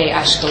call today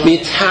Ashkelon. The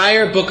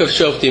entire book of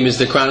Shoftim is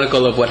the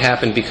chronicle of what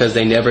happened because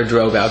they never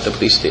drove out the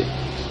Plishtim.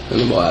 And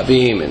the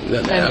Moabim and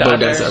the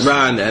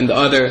Aran and the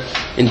other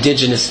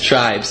indigenous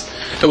tribes.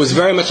 It was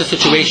very much a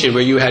situation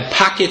where you had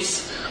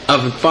pockets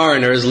of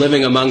foreigners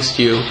living amongst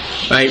you,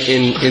 right,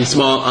 in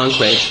small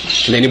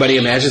enclaves. Can anybody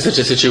imagine such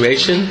a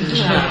situation?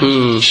 Right.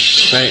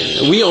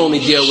 We only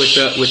deal with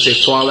the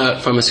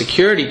fallout from a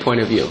security point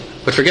of view.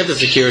 But forget the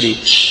security.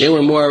 They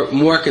were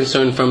more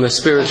concerned from the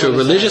spiritual,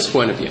 religious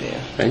point of view.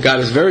 And God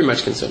is very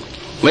much concerned.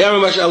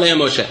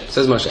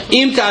 Says Moshe.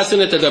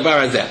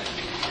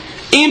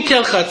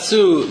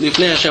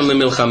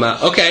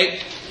 Okay,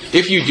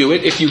 if you do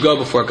it, if you go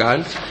before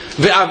God.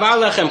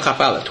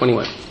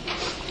 21.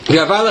 And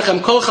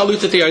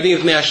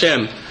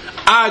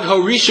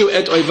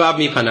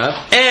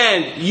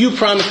you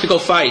promise to go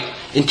fight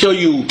until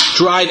you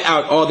drive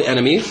out all the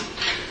enemies.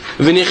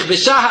 And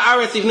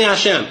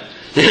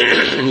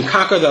you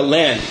conquer the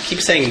land.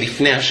 Keep saying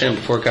Lifnei Hashem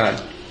before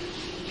God.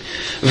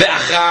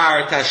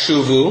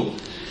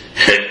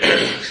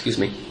 Excuse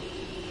me.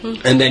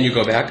 And then you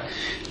go back.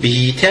 And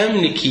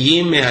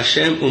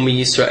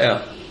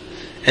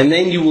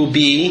then you will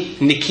be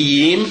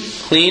nikiyim,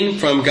 clean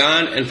from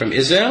God and from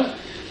Israel.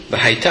 Then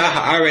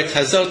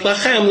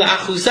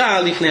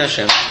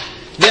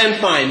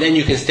fine, then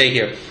you can stay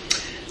here.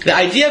 The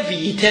idea of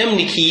v'yitem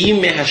nikiyim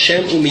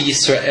meHashem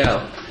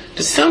u'miyisrael,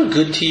 does it sound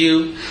good to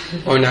you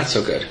or not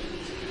so good?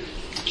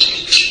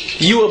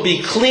 You will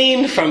be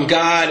clean from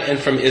God and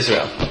from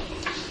Israel.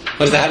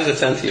 How does that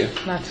sound to you?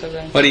 Not so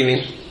good. What do you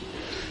mean?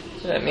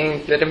 That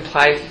means that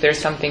implies there's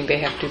something they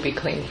have to be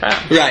clean from.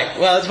 Right.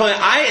 Well, it's funny.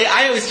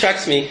 I always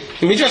strikes me.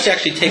 The Midrash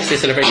actually takes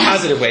this in a very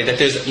positive way. That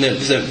there's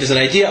an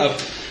idea of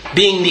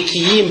being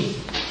nikiyim,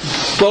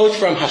 both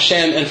from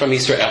Hashem and from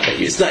Israel. That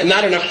it's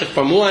not enough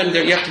from one.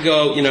 You have to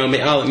go.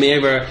 Me'al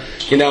me'ever.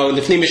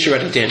 Lifnei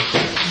mishurat hadin.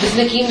 Does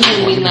nikiyim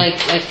mean like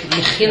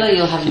mechila?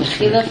 You'll have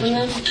mechila from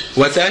them.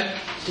 What's that?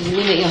 Does it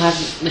mean that you'll have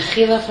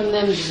mechila from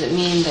them? Does it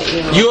mean that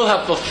you'll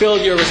have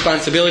fulfilled your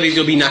responsibilities?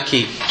 You'll be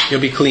naki. You'll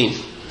be clean.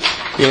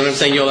 You know what I'm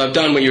saying? You'll have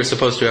done what you're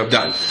supposed to have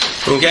done.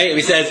 Okay? And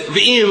he says,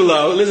 V'im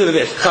lo, listen to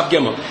this, Chav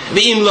Gimel.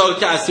 V'im lo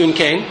ta'asun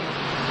kain.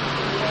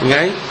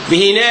 Okay?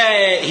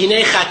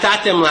 V'hinei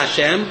chatatem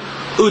l'Hashem,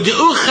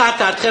 u'du'u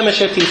chatatchem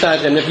asher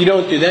tisatchem. If you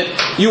don't do that,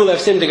 you will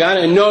have sinned to God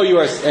and know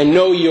your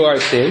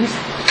sins.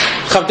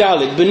 Chav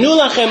Dalet. B'nu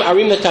lachem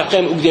arim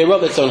letachem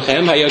u'gderot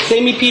letzonechem,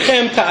 hayotzei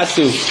mipichem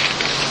ta'asu.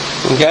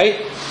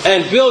 Okay?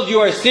 And build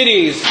your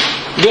cities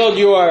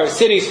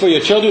for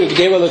your children,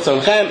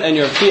 and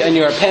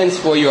your pens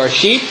for your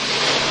sheep,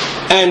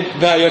 and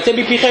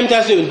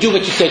do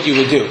what you said you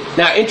would do.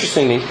 Now,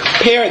 interestingly,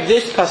 compare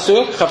this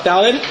pasuk,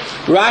 Chavdalid.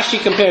 Rashi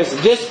compares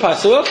this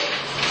pasuk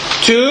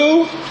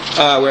to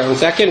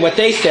what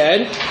they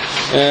said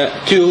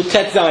to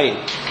Tet Zayin.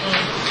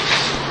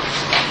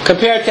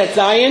 Compare Tet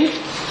Zayin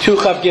to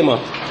Chav Gimel.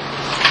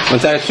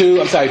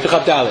 To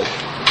Chavdalid.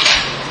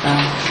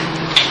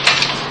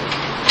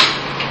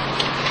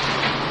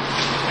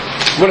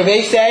 What do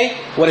they say?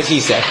 What does he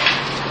say?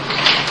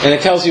 And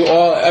it tells you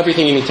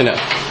everything you need to know.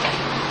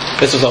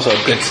 This was also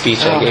a good speech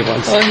I gave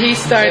once. Well, they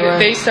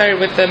started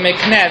with the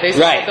Mikneh. They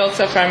built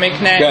stuff from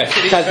Mikneh. Right.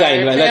 Tet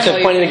Zayin. Let's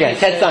just point it again.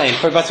 Tet Zayin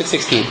for Pasuk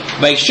 16.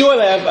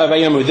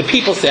 The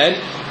people said,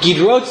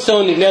 Gidrot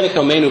son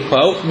nivnei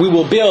po. We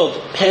will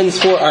build pens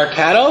for our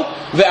cattle,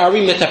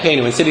 ve'arim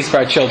letapenu, and cities for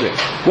our children.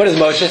 What does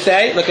Moshe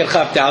say? Look at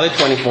Chav Dalet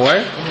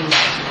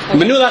 24.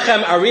 Menu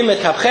lachem arim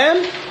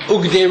letapchem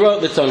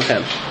ugderot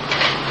letzonechem.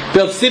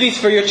 Build cities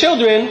for your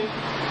children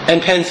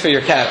and pens for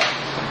your cattle.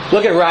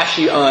 Look at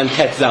Rashi on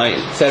Tet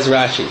Zayin. Says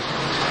Rashi.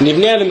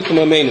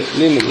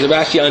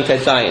 Rashi on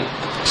Tet Zayin.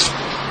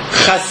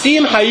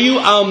 Chasim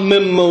hayu al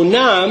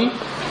mimonam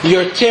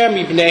yoter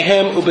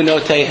mibnehem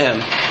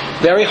ubenotehem.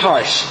 Very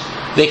harsh.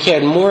 They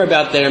cared more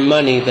about their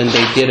money than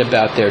they did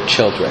about their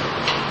children.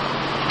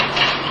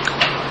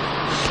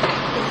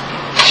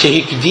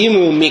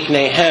 Shehikdimu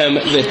miknehem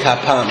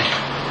v'tapam.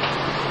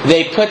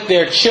 They put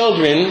their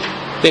children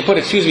they put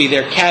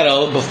their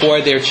cattle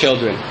before their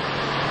children.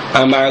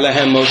 Amar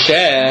lahem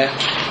Moshe.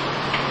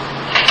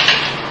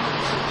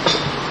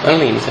 I don't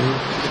think anything.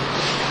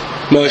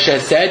 Moshe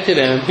said to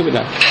them, he would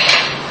not.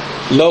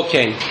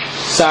 Loken,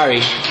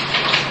 sorry,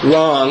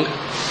 wrong.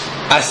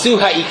 Asu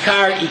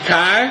ha'ikar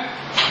ikar,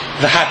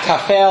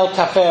 v'hatafel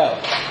tafel.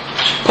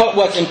 Put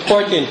what's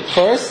important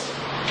first,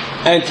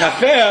 and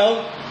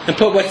tafel, and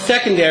put what's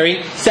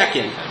secondary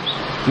second.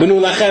 B'nu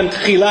lachem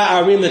tchila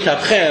arim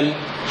l'tavchem,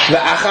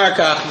 v'achar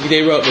kach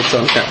g'dei rot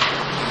l'tzomchem.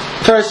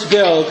 First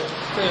build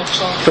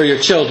for your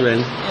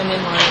children.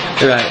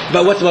 Right.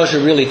 But what's Moshe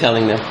really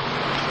telling them?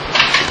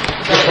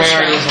 Your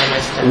priorities are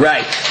messed up.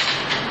 Right.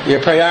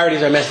 Your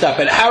priorities are messed up.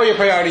 And how are your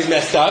priorities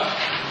messed up?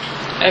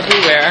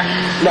 Everywhere.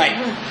 Right.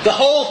 The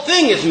whole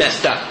thing is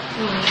messed up.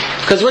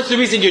 Because what's the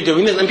reason you're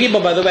doing this? And people,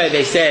 by the way,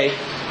 they say,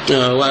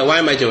 why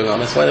am I doing all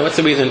this? What's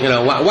the reason?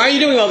 Why are you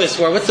doing all this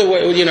for? What's the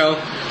why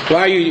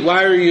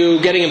are you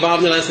getting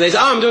involved in this? And they say,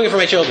 I'm doing it for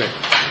my children.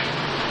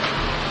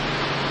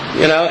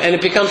 And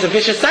it becomes a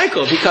vicious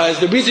cycle, because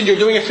the reason you're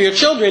doing it for your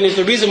children is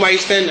the reason why you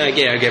spend. I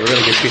gave a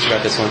really good speech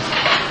about this one.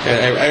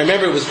 I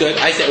remember it was good.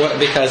 I said,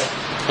 because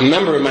a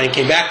member of mine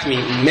came back to me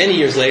many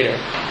years later,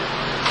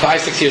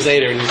 5-6 years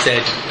later, and he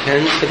said,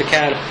 pens for the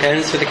cattle,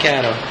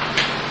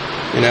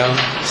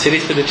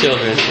 cities for the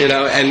children,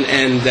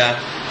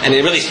 and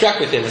it really stuck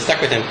with him.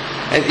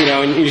 And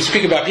and you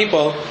speak about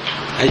people.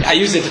 I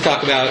use it to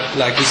talk about,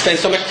 like, we spend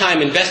so much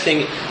time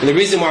investing, and the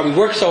reason why we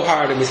work so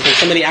hard and we spend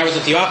so many hours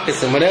at the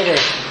office and whatever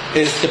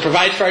is to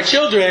provide for our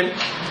children.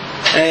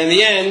 And in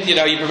the end, you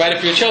provide it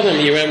for your children,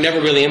 and you never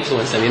really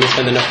influence them. You don't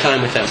spend enough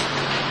time with them.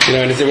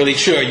 And is it really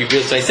true?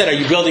 So I said, are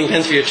you building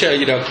pens for your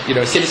children?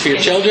 Cities for your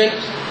children,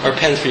 or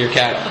pens for your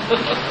cattle?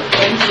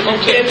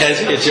 Pens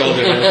for your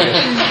children.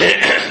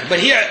 But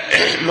here,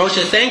 Moshe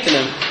is saying to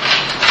them,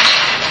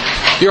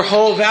 your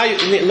whole value.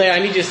 Leah, I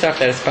need you to stop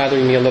that. It's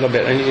bothering me a little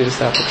bit. I need you to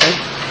stop,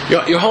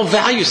 okay? Your whole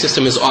value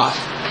system is off.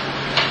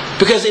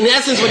 Because in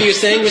essence, what you're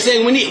saying,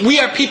 we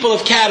are people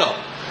of cattle.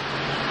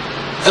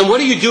 And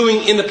what are you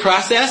doing in the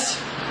process?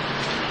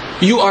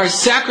 You are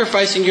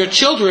sacrificing your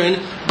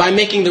children by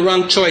making the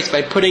wrong choice,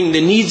 by putting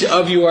the needs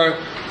of your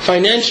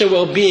financial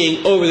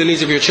well-being over the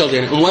needs of your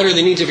children. And what are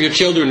the needs of your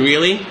children,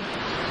 really?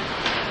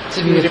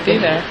 To be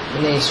there.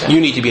 You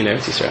need to be in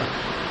Eretz Yisrael.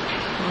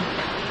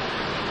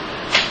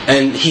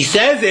 And he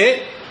says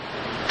it,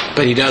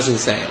 but he doesn't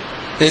say it.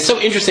 And it's so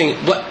interesting.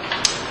 What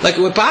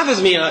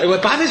bothers me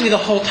the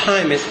whole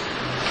time is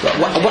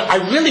what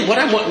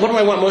do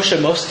I want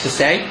Moshe most to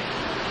say?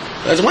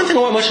 There's one thing I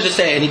want Moshe to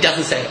say, and he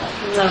doesn't say it.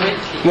 No.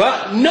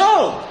 What?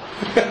 No.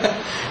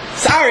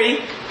 Sorry,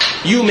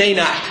 you may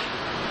not.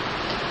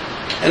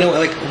 And I'm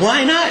like,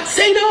 why not?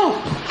 Say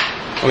no.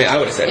 I mean, I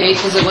would have said no.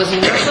 Because it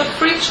wasn't a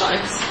free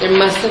choice. There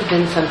must have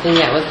been something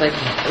that was it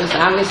was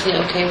obviously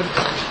okay with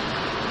God.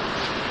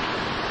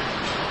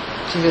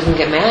 She doesn't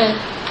get mad.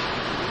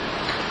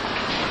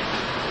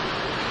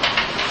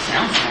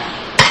 Sounds mad.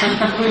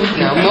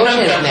 No,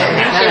 Moshe is mad.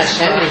 Not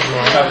Hashem is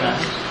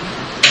mad.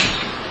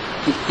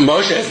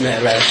 Moshe is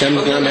mad, right? Hashem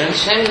is not mad?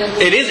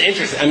 It is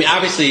interesting. I mean,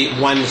 obviously,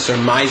 one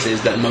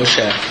surmises that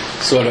Moshe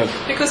sort of...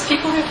 Because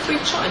people have free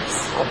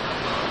choice.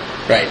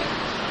 Right.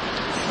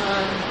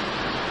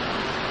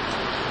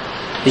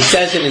 He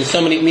says it in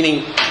so many...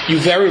 Meaning, you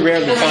very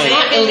rarely find... It's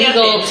not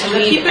illegal to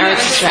leave Eretz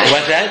Yisrael.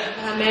 What's that?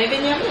 Maybe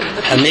the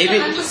people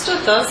who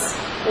understood this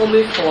will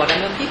move forward,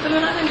 and the people who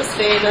don't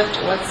understand it,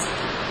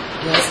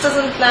 this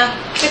doesn't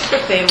fit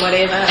with them,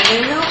 whatever, and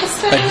then they'll just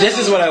stay. But this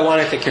is what I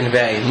wanted to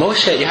convey.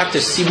 Moshe, you have to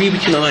read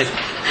between the lines.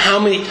 How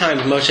many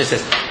times Moshe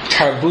says,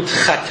 Tarbut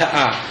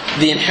Chata'ah,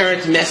 the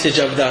inherent message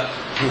of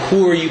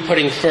who are you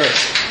putting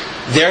first?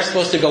 They're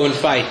supposed to go and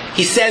fight.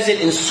 He says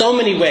it in so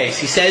many ways.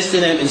 He says to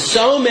them in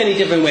so many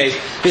different ways.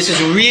 This is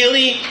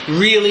really,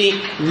 really,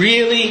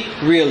 really,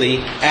 really,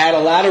 add a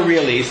lot of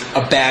reallys,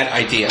 a bad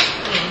idea.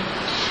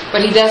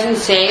 But he doesn't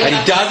say,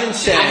 I'm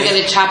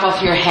going to chop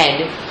off your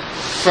head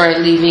for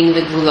leaving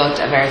the gulot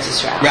of Eretz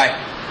Yisrael. Right.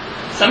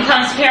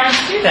 Sometimes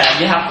parents do that.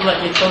 You have to let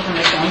your children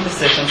make their own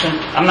decisions. And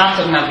I'm not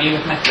talking about me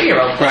with my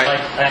 3-year-old, but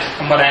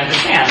from what I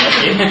understand,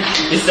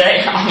 you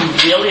say, I'm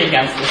really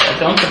against this. I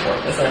don't support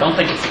this. I don't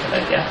think it's a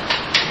good idea.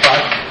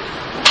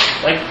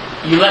 But,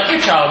 you let your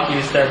child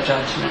use their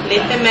judgment.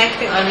 Let them make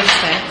their own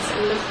mistakes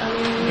and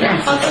live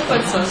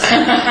consequences.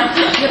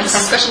 We had this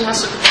discussion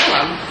last week with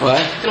Bilam. What?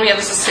 Didn't we have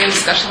this same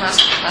discussion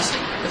last week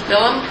with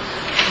Bilam?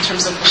 In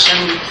terms of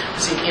Hashem,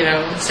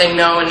 saying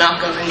no and not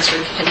going, sort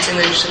of hinting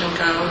that you shouldn't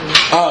go.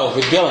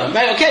 With Bilam.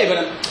 Okay,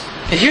 but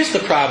here's the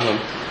problem.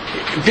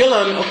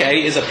 Bilam,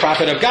 is a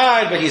prophet of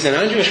God, but he's a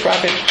non-Jewish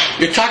prophet.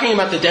 You're talking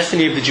about the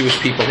destiny of the Jewish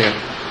people here.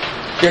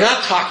 You're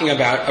not talking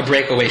about a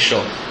breakaway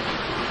shul,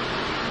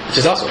 which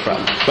is also a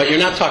problem. But you're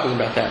not talking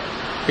about that.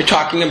 You're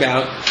talking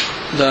about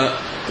the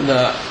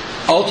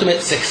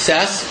ultimate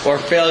success or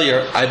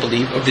failure, I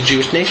believe, of the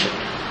Jewish nation.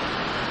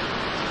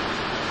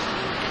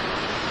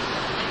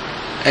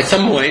 At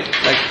some point,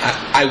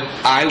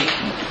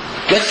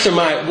 let's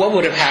surmise what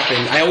would have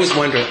happened. I always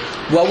wonder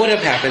what would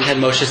have happened had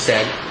Moshe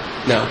said,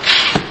 "No,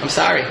 I'm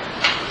sorry.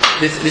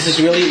 This is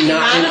really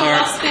not in our.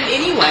 Lost them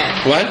anyway.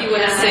 What? You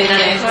would have said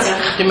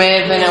that. You may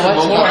have been at what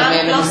You war?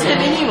 might have lost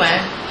them anyway.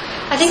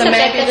 I think So the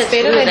fact maybe that it's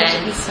it's better when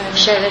Reuben, it's so-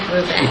 Shevet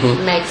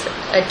Reuben, makes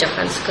a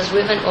difference because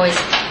Reuben always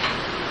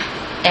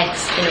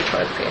acts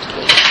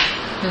inappropriately.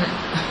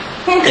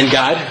 And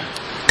God?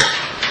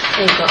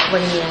 And God, what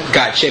do you mean?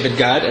 God, Shevet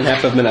God, and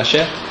half of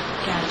Menashe?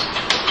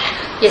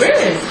 Yes, it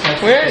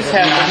says. Where is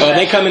heaven? Oh,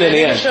 they come in the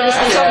end. Yeah.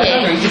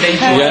 Do they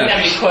join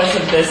them because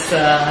of this? No,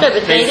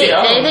 but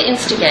they're the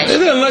instigators.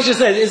 Moshe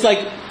says, it's like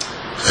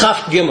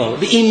Chaf Gimel.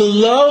 V'im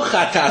lo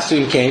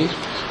chatasu came,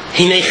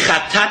 hine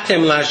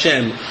chatatem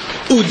laHashem,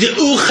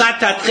 u'de'u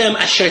chatatchem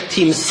asher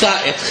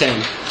timsa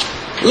etchem.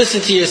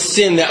 Listen to your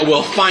sin that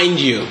will find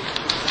you.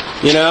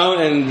 You know,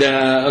 and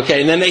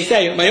okay, and then they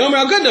say,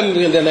 "Vayomer Agadim,"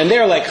 and then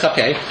they're like,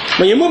 "Okay."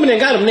 Vayomer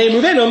Agadim, Bnei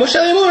Reuven, Moshe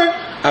Lemor,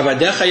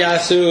 Avadecha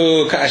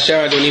Yasu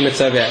Ka'asher Adoni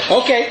Mitzaveh.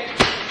 Okay,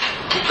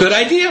 good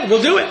idea.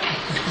 We'll do it.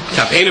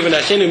 Tapenu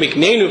v'nashenu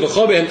miknenu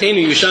v'chol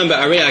behemtenu yusham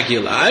ba'arei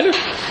Gilad.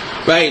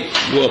 Right,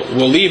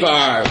 we'll leave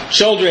our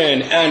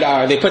children and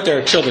our. They put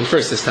their children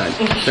first this time,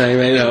 right?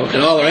 You know,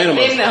 and all our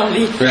animals,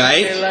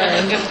 right?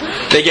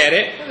 They get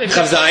it.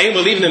 Chavzayim,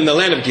 we'll leave them in the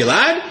land of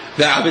Gilad.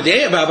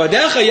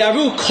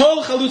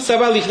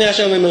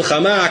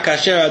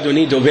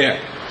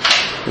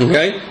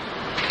 Okay,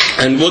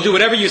 and we'll do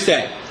whatever you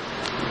say.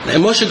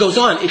 And Moshe goes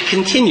on. It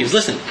continues.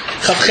 Listen,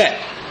 Chavchet.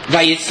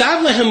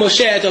 Vayitzav lehem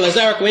Moshe et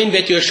Elazar Kohen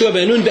bet Yoshua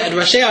ben Nun be'ed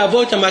Rashi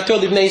Avot Hamator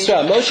Livnei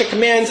Yisrael. Moshe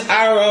commands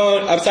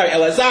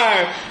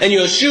Elazar and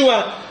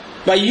Yoshua.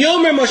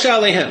 Vayomer Moshe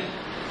alehem.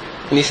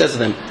 And he says to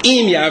them,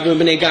 Im Yavru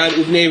b'nei Gad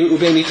uvnei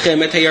Reuven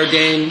itchem et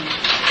hayarden.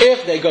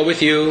 If they go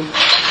with you,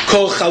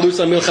 Kol Chalutz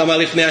Milchama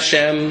Lifnei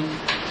Hashem.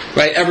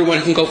 Right, everyone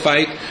who can go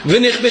fight.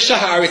 V'nich b'shah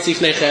haaretz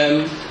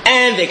lifneichem.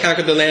 And they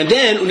conquered the land.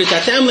 Then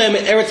unitatem lehem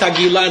et eretz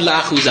hagilad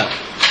la'achuzah.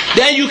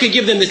 Then you could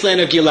give them this land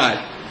of Gilad.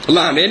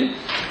 Lamed.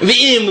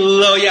 V'im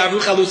lo yavru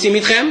chalutzim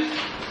itchem.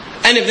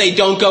 And if they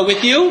don't go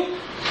with you,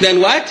 then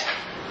what?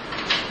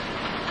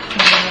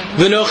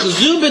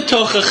 V'nochzu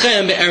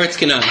b'tochachem be'eretz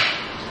Canaan.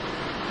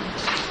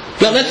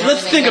 Now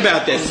let's think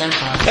about this. Let's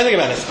think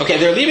about this. Okay,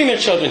 they're leaving their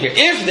children here.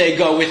 If they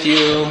go with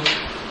you,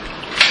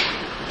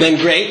 then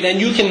great. Then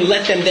you can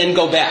let them then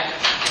go back.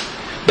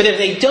 But if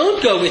they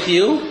don't go with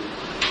you,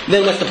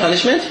 then what's the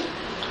punishment?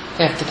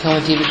 They have to come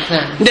with you to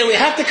Canaan. Then we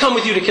have to come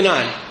with you to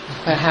Canaan.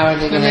 But how are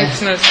they going That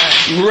makes no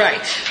sense.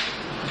 Right.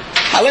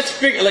 Let's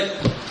figure.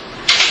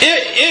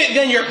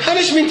 Then your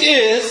punishment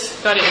is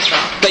Go to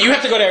Israel. that you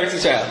have to go to Eretz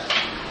Israel.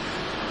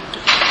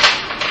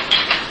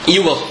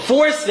 You will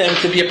force them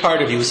to be a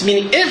part of you. So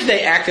meaning, if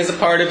they act as a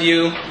part of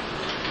you,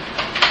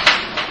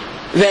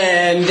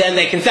 then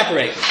they can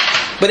separate.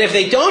 But if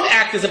they don't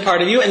act as a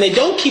part of you and they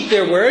don't keep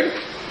their word,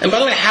 and by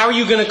the way, how are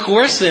you going to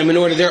coerce them in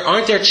order?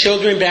 Aren't their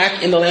children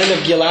back in the land of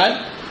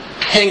Gilad,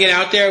 hanging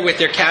out there with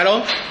their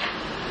cattle?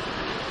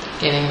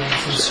 Getting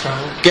nice and strong.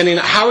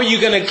 How are you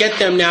going to get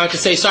them now to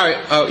say, sorry,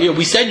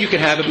 we said you could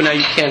have it, but now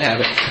you can't have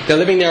it? They're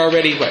living there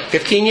already,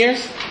 15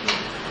 years?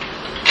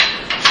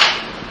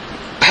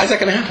 How's that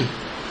going to happen?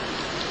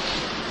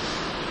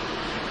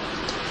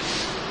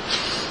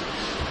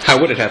 How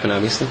would it happen,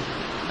 obviously?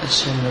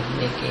 Hashem would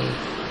make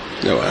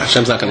a... No,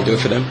 Hashem's not going to do it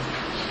for them.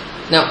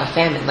 No, a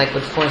famine,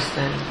 would force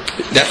them.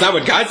 That's not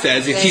what God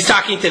says. He's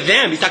talking to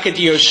them. He's talking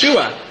to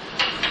Yeshua.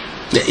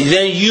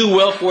 Then you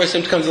will force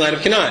him to come to the land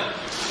of Canaan.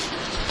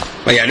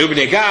 And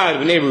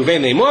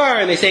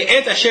they say,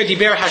 Et asher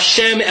diber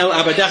Hashem el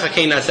abadecha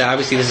kein naseh.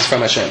 Obviously, this is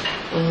from Hashem.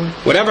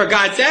 Whatever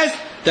God says,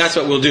 that's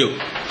what we'll do.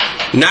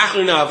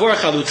 Nachnu na'avor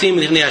chalutzim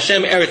l'ifnei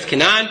Hashem eretz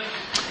Canaan.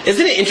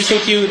 Isn't it interesting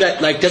to you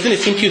that, doesn't it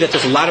seem to you that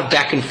there's a lot of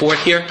back and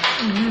forth here?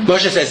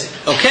 Moshe says,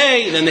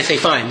 okay, and then they say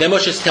fine. Then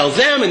Moshe tells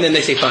them, and then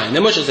they say fine.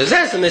 Then Moshe says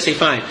this, and they say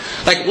fine.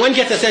 One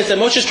gets a sense that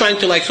Moshe's trying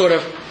to, sort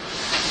of,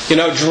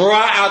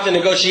 draw out the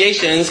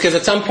negotiations, because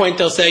at some point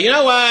they'll say, you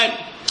know what?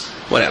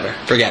 Whatever,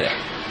 forget it.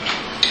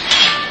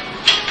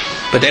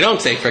 But they don't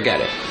say forget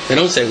it. They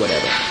don't say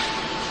whatever.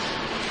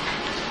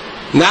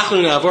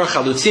 Nachnu na'avor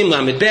chalutzim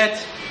lamed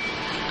bet,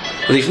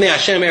 l'ifnei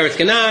Hashem eretz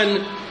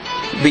Canaan,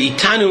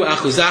 V'itanu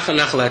achuzacha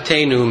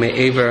nachlatenu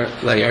me'ever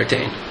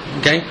layarden.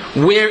 Okay?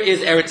 Where is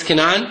Eretz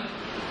Canaan?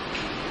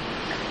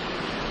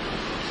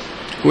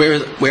 Where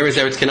is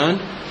Eretz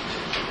Canaan?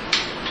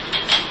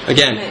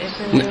 Again,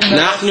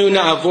 Nachnu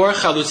na'avor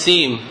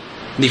chalutzim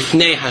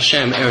lifnei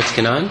Hashem Eretz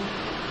Canaan.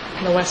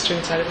 The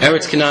western side of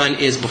Eretz Canaan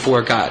is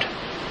before God.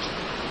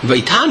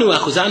 V'itanu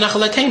achuzacha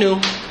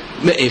nachlatenu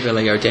me'ever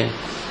layarden.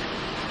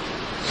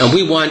 And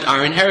we want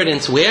our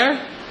inheritance where?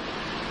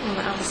 On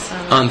the other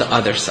side. On the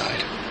other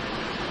side.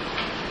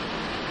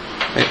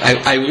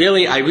 I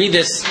read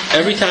this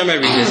every time I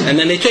read this, and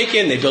then they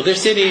build their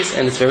cities,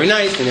 and it's very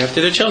nice, and they're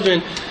after their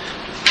children.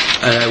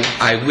 And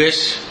I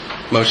wish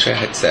Moshe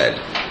had said,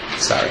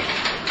 sorry.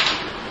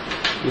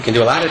 You can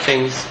do a lot of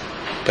things,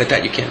 but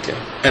that you can't do.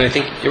 And I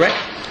think you're right.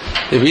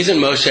 The reason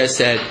Moshe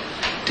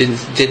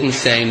didn't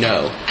say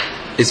no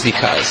is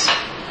because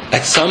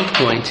at some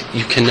point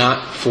you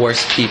cannot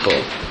force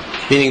people.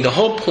 Meaning the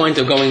whole point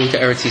of going to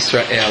Eretz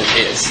Yisrael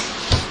is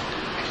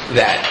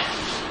that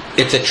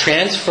it's a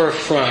transfer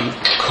from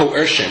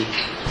coercion,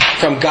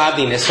 from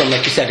godliness, from,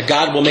 like you said,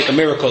 God will make a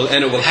miracle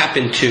and it will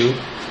happen to.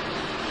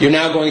 You're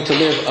now going to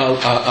live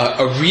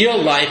a real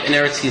life in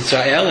Eretz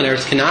Yisrael, in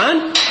Eretz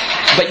Canaan,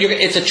 but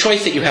it's a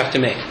choice that you have to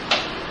make.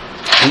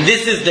 And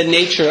this is the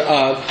nature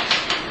of.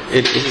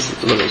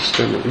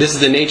 This is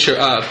the nature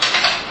of.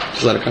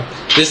 Just let it go.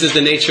 This is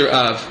the nature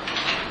of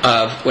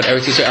what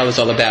Eretz Yisrael is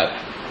all about.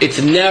 It's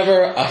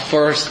never a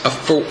forced,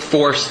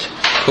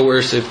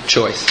 coercive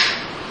choice,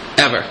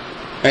 ever.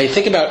 Right?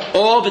 Think about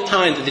all the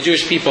times that the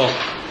Jewish people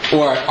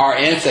or our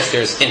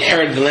ancestors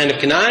inherited the land of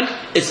Canaan.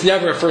 It's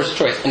never a first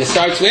choice, and it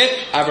starts with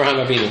Abraham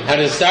Avinu. How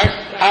does it start?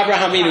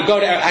 Abraham Avinu, go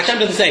to. Hashem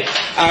doesn't say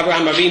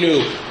Abraham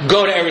Avinu,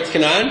 go to Eretz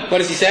Canaan. What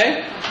does he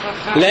say?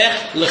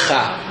 Lech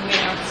lecha.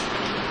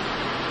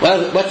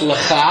 Well, what's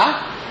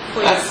lecha?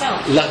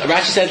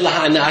 Rashi says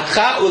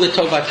laha'anatcha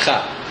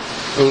u'letovatcha.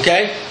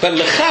 Okay, but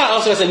lecha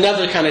also has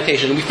another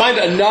connotation. We find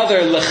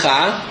another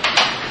lecha,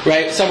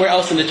 right, somewhere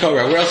else in the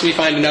Torah. Where else do we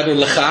find another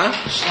lecha?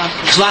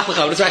 Shlach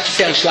lecha. What does Rashi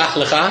say on shlach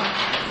lecha?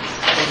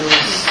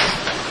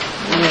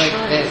 Like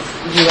this.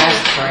 You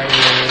asked for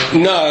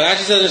it. No,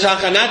 Rashi says on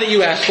shlach lecha, not that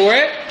you asked for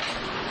it.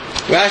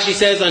 Rashi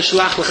says on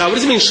shlach lecha. What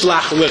does it mean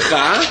shlach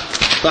lecha?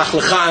 Shlach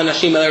lecha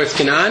anashim el Eretz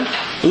Canaan.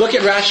 Look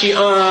at Rashi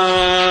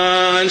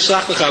on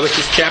shlach lecha, which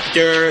is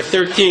chapter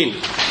 13.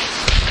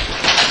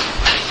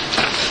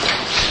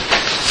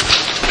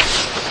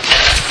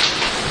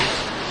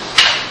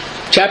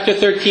 Chapter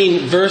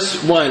 13,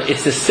 verse 1.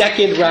 It's the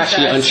second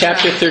Rashi on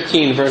chapter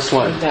 13, verse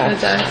 1.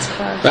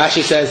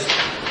 Rashi says,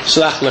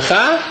 Shlach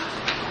lecha,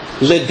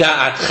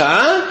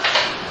 lida'atcha,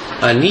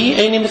 ani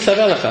eini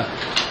mitzaveh lecha.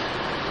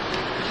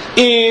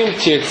 Im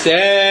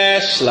tirtzeh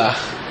shlach.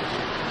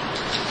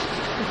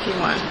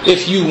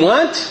 If you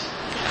want,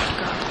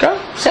 go,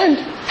 send.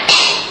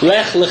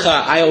 Lech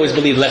lecha. I always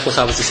believe lech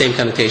lecha was the same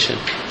connotation.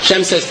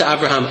 Shem says to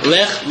Abraham,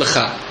 lech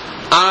lecha.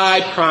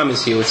 I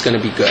promise you it's going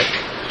to be good.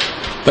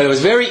 But it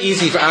was very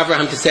easy for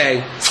Abraham to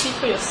say, see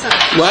for yourself.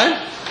 What?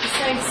 He's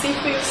saying, see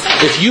for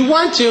yourself. If you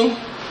want to,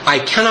 I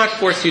cannot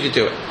force you to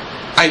do it.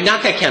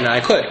 Not that I cannot, I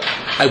could.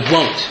 I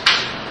won't.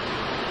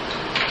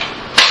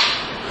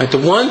 Right, the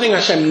one thing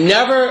Hashem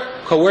never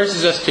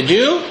coerces us to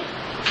do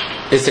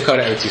is to go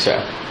to Eretz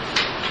Yisrael.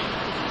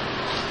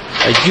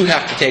 Right, you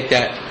have to take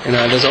that.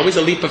 There's always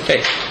a leap of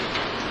faith.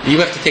 You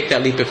have to take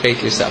that leap of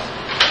faith yourself.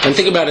 And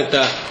think about it,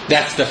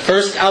 that's the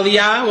first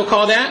aliyah, we'll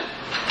call that.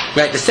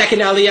 Right, the second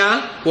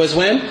aliyah was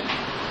when?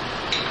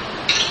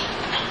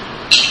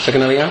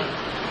 Second aliyah?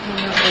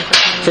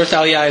 First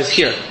aliyah is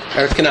here,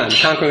 Eretz Canaan,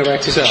 conquering of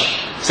Eretz Yisrael.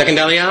 Second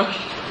aliyah?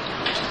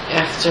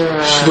 After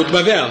Shvut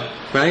Babel,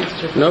 right?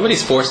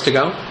 Nobody's forced to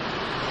go.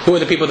 Who are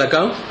the people that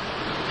go?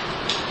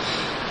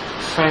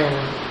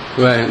 Friarim.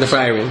 Right, the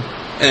Friarim.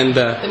 And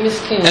the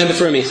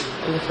Firmis.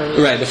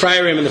 Right, the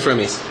Friarim and the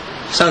Firmis.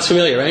 Sounds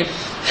familiar, right?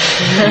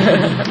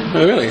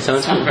 Oh, really? It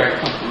sounds familiar. Very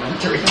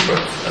complimentary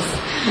process.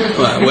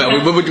 Well,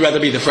 what would you rather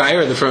be, the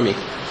Friar or the Fermi?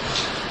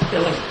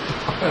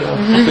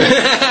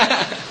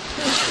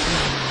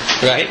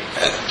 Right?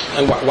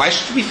 And why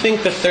should we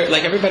think the third?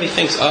 Like everybody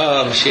thinks,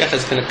 Mashiach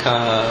is going to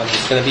come.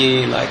 It's going to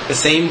be like the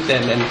same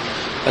thing, and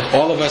like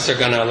all of us are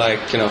going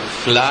to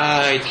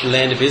fly to the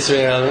land of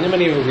Israel.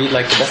 Anybody ever read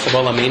like the Best of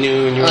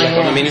Olamenu and your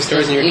Olamenu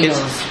stories and your kids?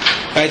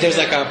 Right, there's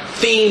like a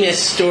famous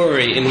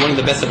story in one of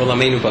the Best of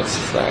Olamenu books.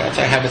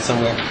 I have it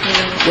somewhere,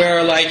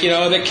 where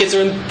the kids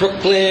are in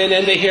Brooklyn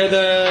and they hear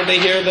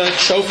the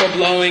shofar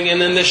blowing,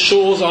 and then the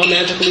shuls all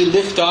magically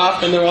lift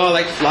off and they're all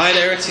like fly to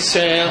Eretz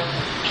Yisrael.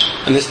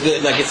 And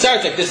it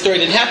starts like this story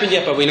didn't happen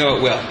yet, but we know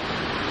it will.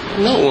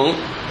 No, it won't.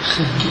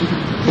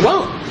 It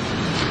won't.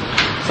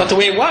 It's not the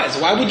way it was.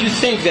 Why would you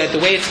think that the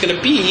way it's going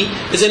to be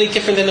is any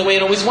different than the way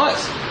it always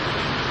was?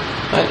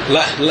 Right?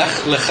 Lech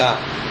lecha,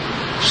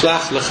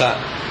 shlach lecha.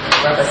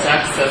 Rabbi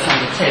Sachs says on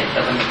the tape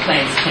that when the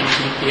planes came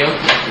to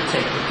Ethiopia to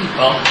take the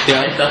people,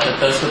 they thought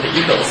that those were the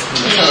eagles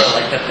from the Torah,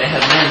 like that they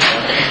had wings.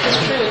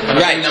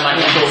 Right. Them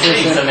on eagles'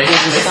 wings, and they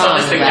saw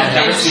this thing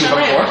they've never seen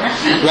before.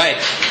 Right,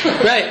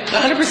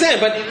 100%.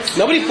 But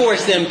nobody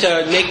forced them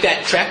to make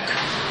that trek.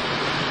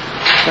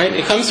 Right,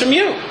 it comes from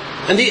you.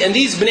 And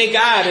these Bnei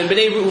Gad and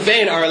Bnei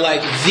Reuven are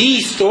like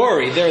the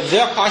story. They're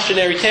the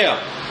cautionary tale.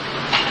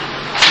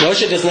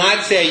 Moshe does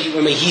not say,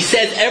 he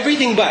says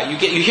everything but, you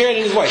hear it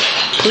in his voice,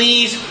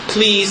 please,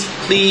 please,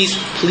 please,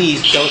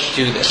 please don't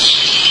do this.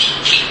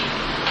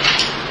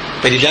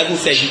 But he doesn't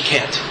say you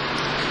can't.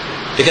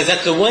 Because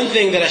that's the one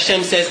thing that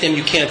Hashem says to him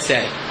you can't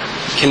say.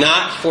 You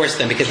cannot force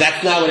them, because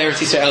that's not what Eretz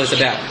Yisrael is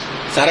about.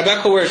 It's not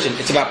about coercion.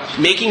 It's about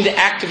making the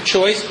active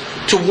choice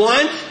to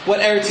want what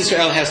Eretz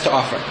Yisrael has to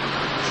offer.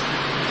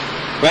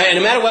 Right? And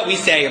no matter what we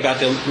say about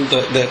the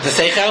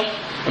seichel,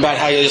 about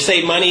how you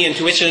save money and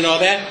tuition and all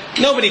that,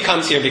 nobody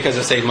comes here because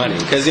of save money.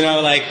 Because,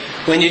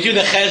 when you do the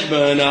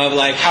cheshbon of,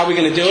 how are we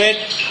going to do it,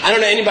 I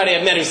don't know anybody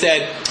I've met who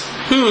said,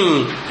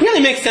 it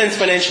really makes sense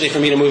financially for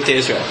me to move to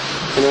Israel.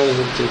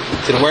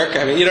 Did it work?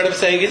 You know what I'm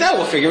saying?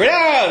 We'll figure it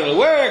out, it'll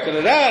work,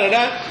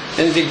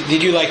 da-da-da-da-da. And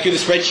did you, do the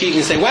spreadsheet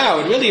and say, wow,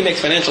 it really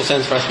makes financial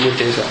sense for us to move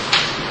to Israel?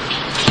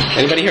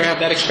 Anybody here have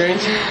that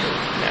experience?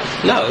 No.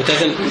 No, it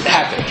doesn't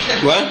happen.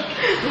 What?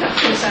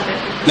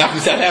 Not from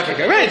South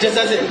Africa. Right, it just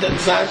doesn't.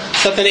 It's not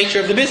the nature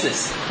of the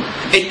business.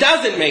 It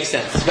doesn't make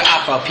sense.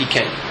 V'afal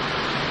piken.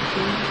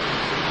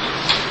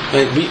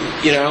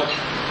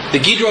 The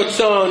Gidrot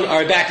Tzon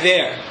are back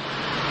there.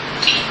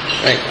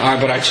 Right,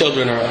 but our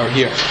children are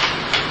here.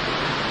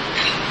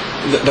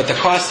 But the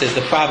cost is,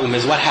 the problem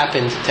is, what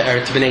happened to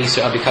Bnei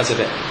Yisrael because of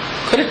it?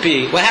 Could it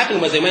be, what happened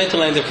was they went into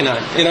the land of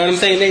Canaan. You know what I'm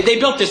saying? They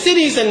built their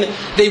cities and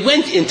they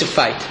went into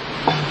fight.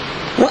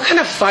 What kind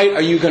of fight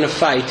are you going to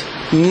fight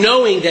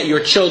knowing that your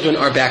children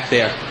are back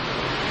there?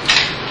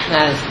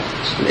 Not as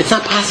much. It's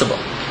not possible.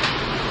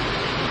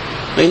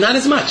 Not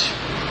as much.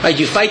 Right,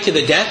 you fight to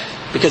the death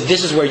because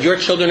this is where your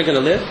children are going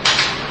to live?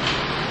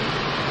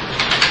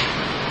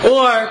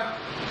 Or,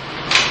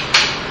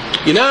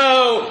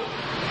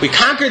 we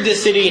conquered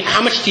this city,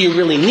 how much do you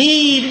really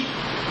need?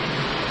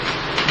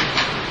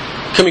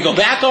 Can we go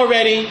back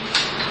already?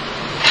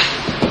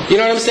 You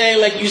know what I'm saying?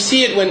 Like, you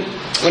see it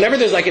whenever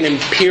there's like an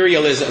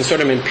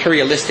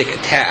imperialistic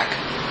attack,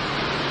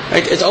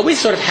 right? It's always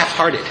sort of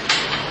half-hearted.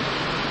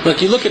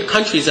 Look, you look at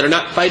countries that are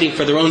not fighting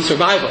for their own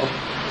survival,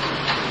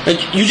 and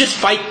you just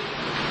fight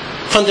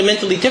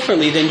fundamentally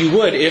differently than you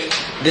would if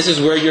this is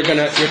where your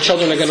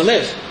children are going to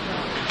live.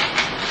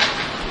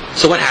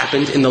 So what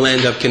happened in the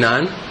land of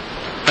Canaan?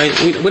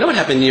 We know what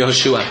happened in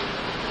Yehoshua.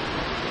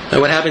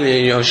 What happened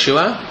in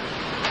Yehoshua?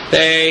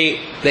 They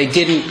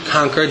didn't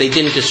conquer, they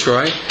didn't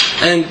destroy,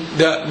 and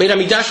the Beit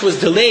HaMikdash was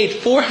delayed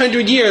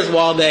 400 years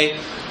while they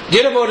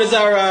did Avodah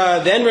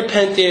Zarah, then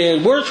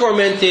repented, were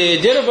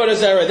tormented, did Avodah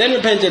Zarah, then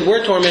repented,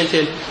 were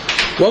tormented.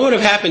 What would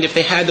have happened if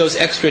they had those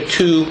extra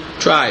 2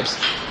 tribes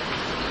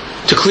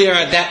to clear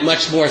out that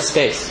much more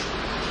space?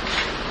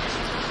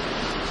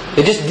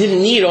 They just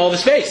didn't need all the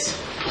space.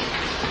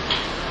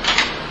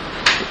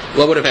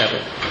 What would have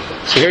happened?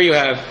 So here you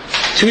have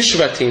 2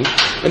 Shvatim,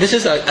 and this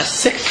is a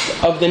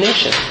sixth of the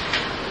nation,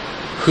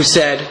 who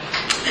said,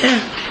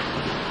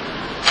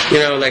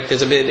 like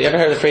there's a bit, you ever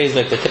heard the phrase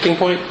like the tipping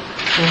point?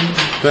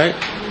 Mm-hmm. Right?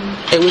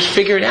 It was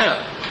figured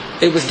out.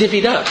 It was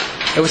divvied up.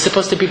 It was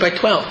supposed to be by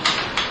 12.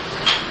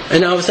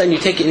 And all of a sudden you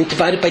take it and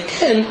divide it by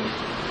 10.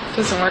 It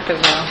doesn't work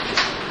as well.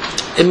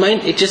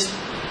 It just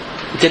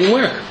didn't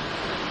work.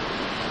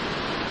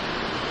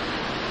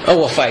 Oh,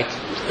 we'll fight.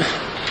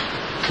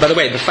 By the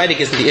way, the fighting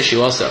isn't the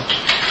issue also.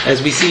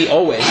 As we see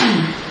always,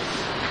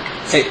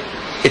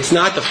 it's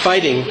not the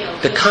fighting,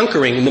 the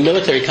conquering, the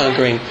military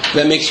conquering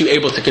that makes you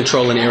able to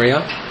control an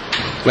area.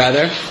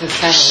 Rather,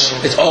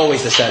 it's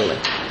always the settling.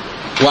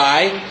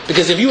 Why?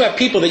 Because if you have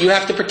people that you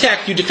have to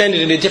protect, you defend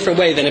it in a different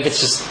way than if it's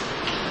just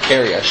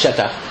area,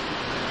 sheta.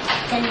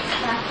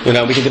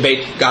 We can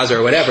debate Gaza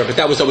or whatever, but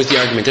that was always the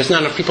argument. There's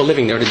not enough people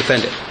living there to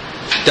defend it.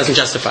 It doesn't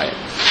justify it.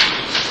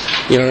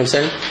 You know what I'm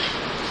saying?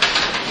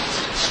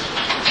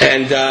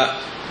 And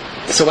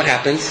so what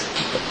happens?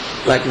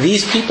 Like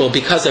these people,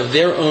 because of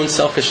their own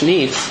selfish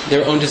needs,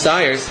 their own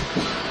desires,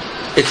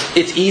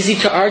 it's easy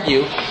to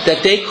argue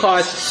that they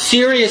caused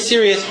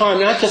serious harm,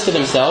 not just to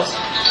themselves,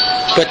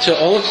 but to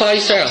all of Klal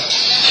Yisrael.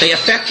 They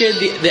affected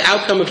the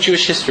outcome of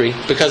Jewish history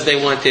because they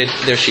wanted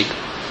their sheep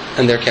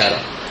and their cattle.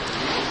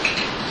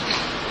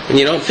 And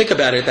you don't think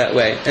about it that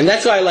way. And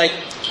that's why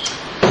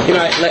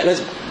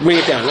let's bring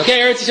it down. Okay,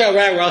 Eretz Yisrael,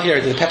 right, we're all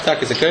here. The pep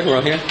talk, is it good? We're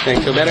all here?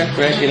 Right? Feel better?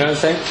 Right? You know what I'm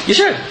saying? You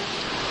should.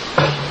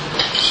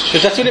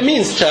 Because that's what it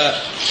means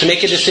to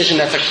make a decision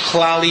that's a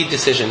klali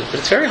decision. But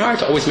it's very hard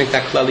to always make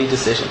that klali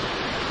decision.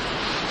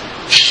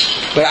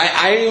 But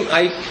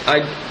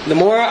the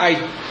more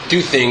I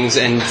do things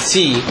and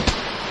see,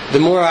 the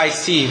more I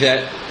see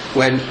that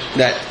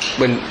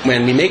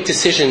when we make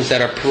decisions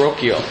that are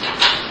parochial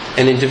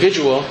and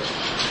individual,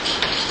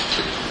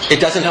 it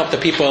doesn't help the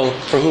people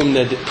for whom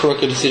the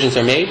parochial decisions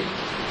are made,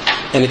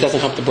 and it doesn't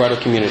help the broader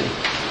community.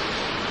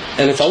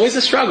 And it's always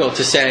a struggle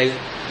to say,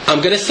 I'm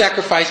going to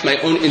sacrifice my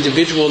own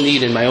individual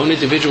need and my own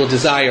individual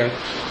desire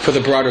for the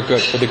broader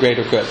good, for the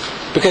greater good.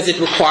 Because it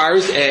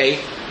requires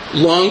a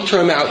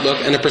long-term outlook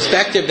and a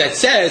perspective that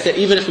says that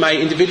even if my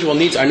individual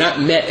needs are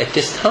not met at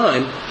this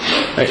time,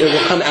 right, it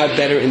will come out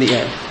better in the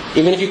end.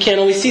 Even if you can't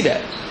always see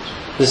that.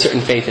 There's a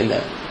certain faith in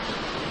that.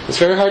 It's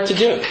very hard to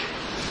do.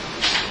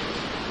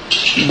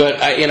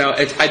 But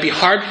I'd be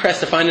hard-pressed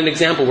to find an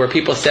example where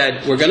people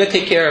said, we're going to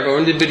take care of our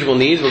individual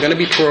needs, we're going to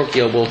be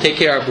parochial, we'll take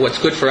care of what's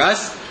good for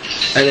us,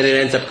 and then it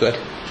ends up good.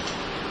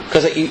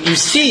 Because you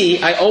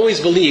see, I always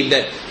believe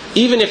that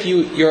even if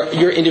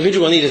your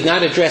individual need is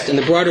not addressed in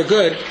the broader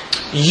good,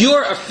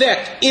 your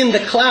effect in the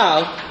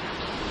cloud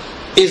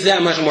is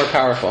that much more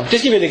powerful.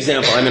 Just give you an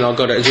example. I'll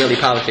go to Israeli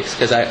politics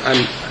because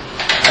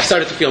I've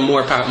started to feel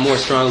more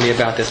strongly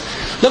about this.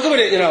 Look at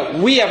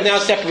what we have now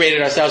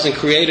separated ourselves and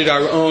created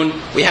our own.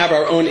 We have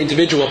our own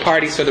individual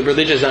parties for the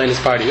religious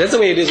Zionist party. That's the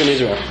way it is in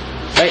Israel,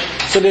 right?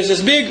 So there's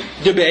this big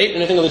debate,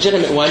 and I think a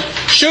legitimate one.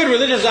 Should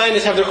religious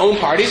Zionists have their own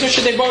parties, or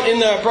should they vote in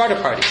the broader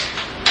parties?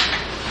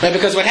 Right?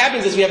 Because what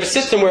happens is we have a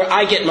system where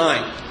I get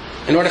mine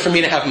in order for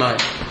me to have mine.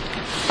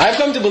 I've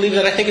come to believe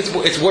that I think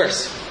it's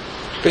worse.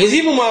 Because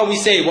even while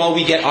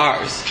we get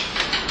ours,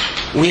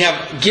 we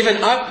have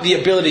given up the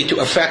ability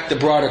to affect the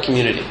broader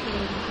community.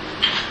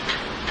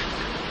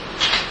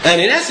 And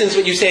in essence,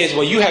 what you say is,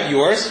 well, you have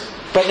yours,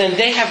 but then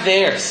they have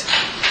theirs.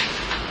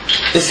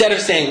 Instead of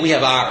saying, we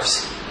have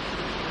ours.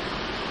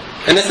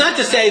 And that's not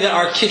to say that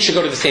our kids should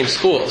go to the same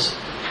schools.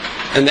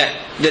 And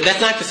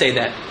that's not to say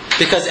that.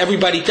 Because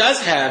everybody does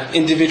have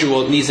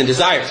individual needs and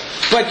desires.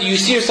 But do you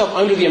see yourself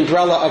under the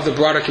umbrella of the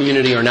broader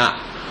community or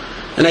not?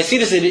 And I see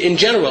this in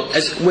general,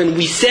 as when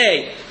we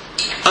say,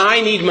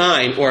 I need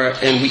mine,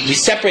 and we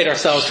separate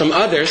ourselves from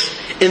others,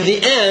 in the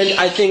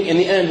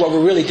end, what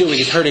we're really doing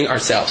is hurting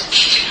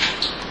ourselves.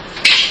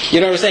 You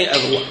know what I'm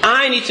saying?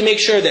 I need to make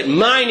sure that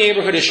my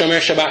neighborhood is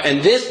Shomer Shabbat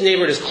and this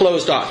neighborhood is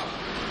closed off.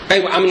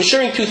 Right? I'm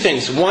ensuring two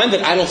things. One,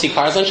 that I don't see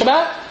cars on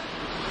Shabbat,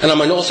 and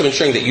I'm also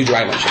ensuring that you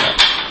drive on Shabbat.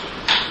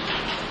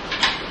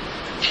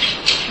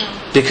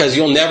 Because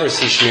you'll never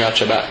see Shmirat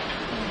Shabbat.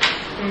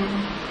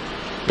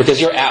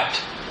 Because you're out.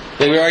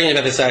 We were arguing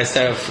about this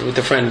with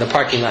a friend in the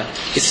parking lot.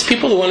 It's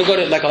people who want to go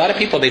to, like a lot of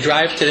people, they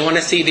want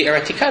to see the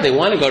Eratika, they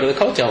want to go to the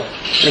Kotel,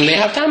 and they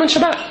have time on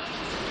Shabbat.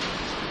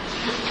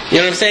 You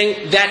know what I'm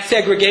saying? That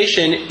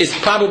segregation is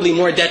probably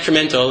more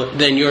detrimental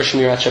than your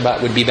Shmirat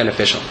Shabbat would be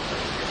beneficial.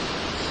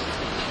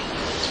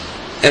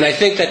 And I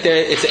think that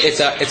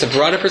it's a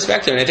broader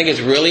perspective, and I think it's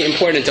really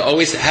important to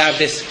always have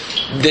this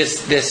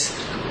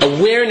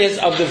awareness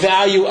of the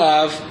value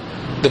of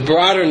the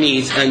broader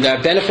needs and the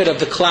benefit of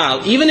the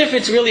klal, even if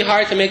it's really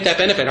hard to make that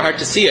benefit, hard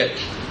to see it,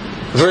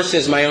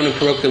 versus my own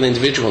parochial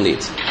individual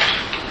needs.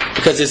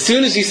 Because as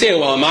soon as you say,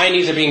 well, my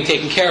needs are being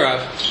taken care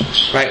of,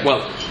 right?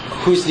 Well,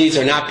 whose needs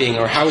are not being,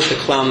 or how is the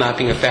klal not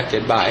being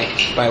affected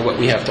by what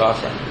we have to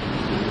offer?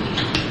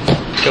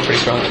 I feel pretty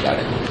strongly about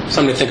it.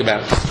 Something to think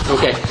about.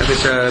 Okay,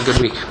 have a good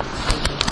week.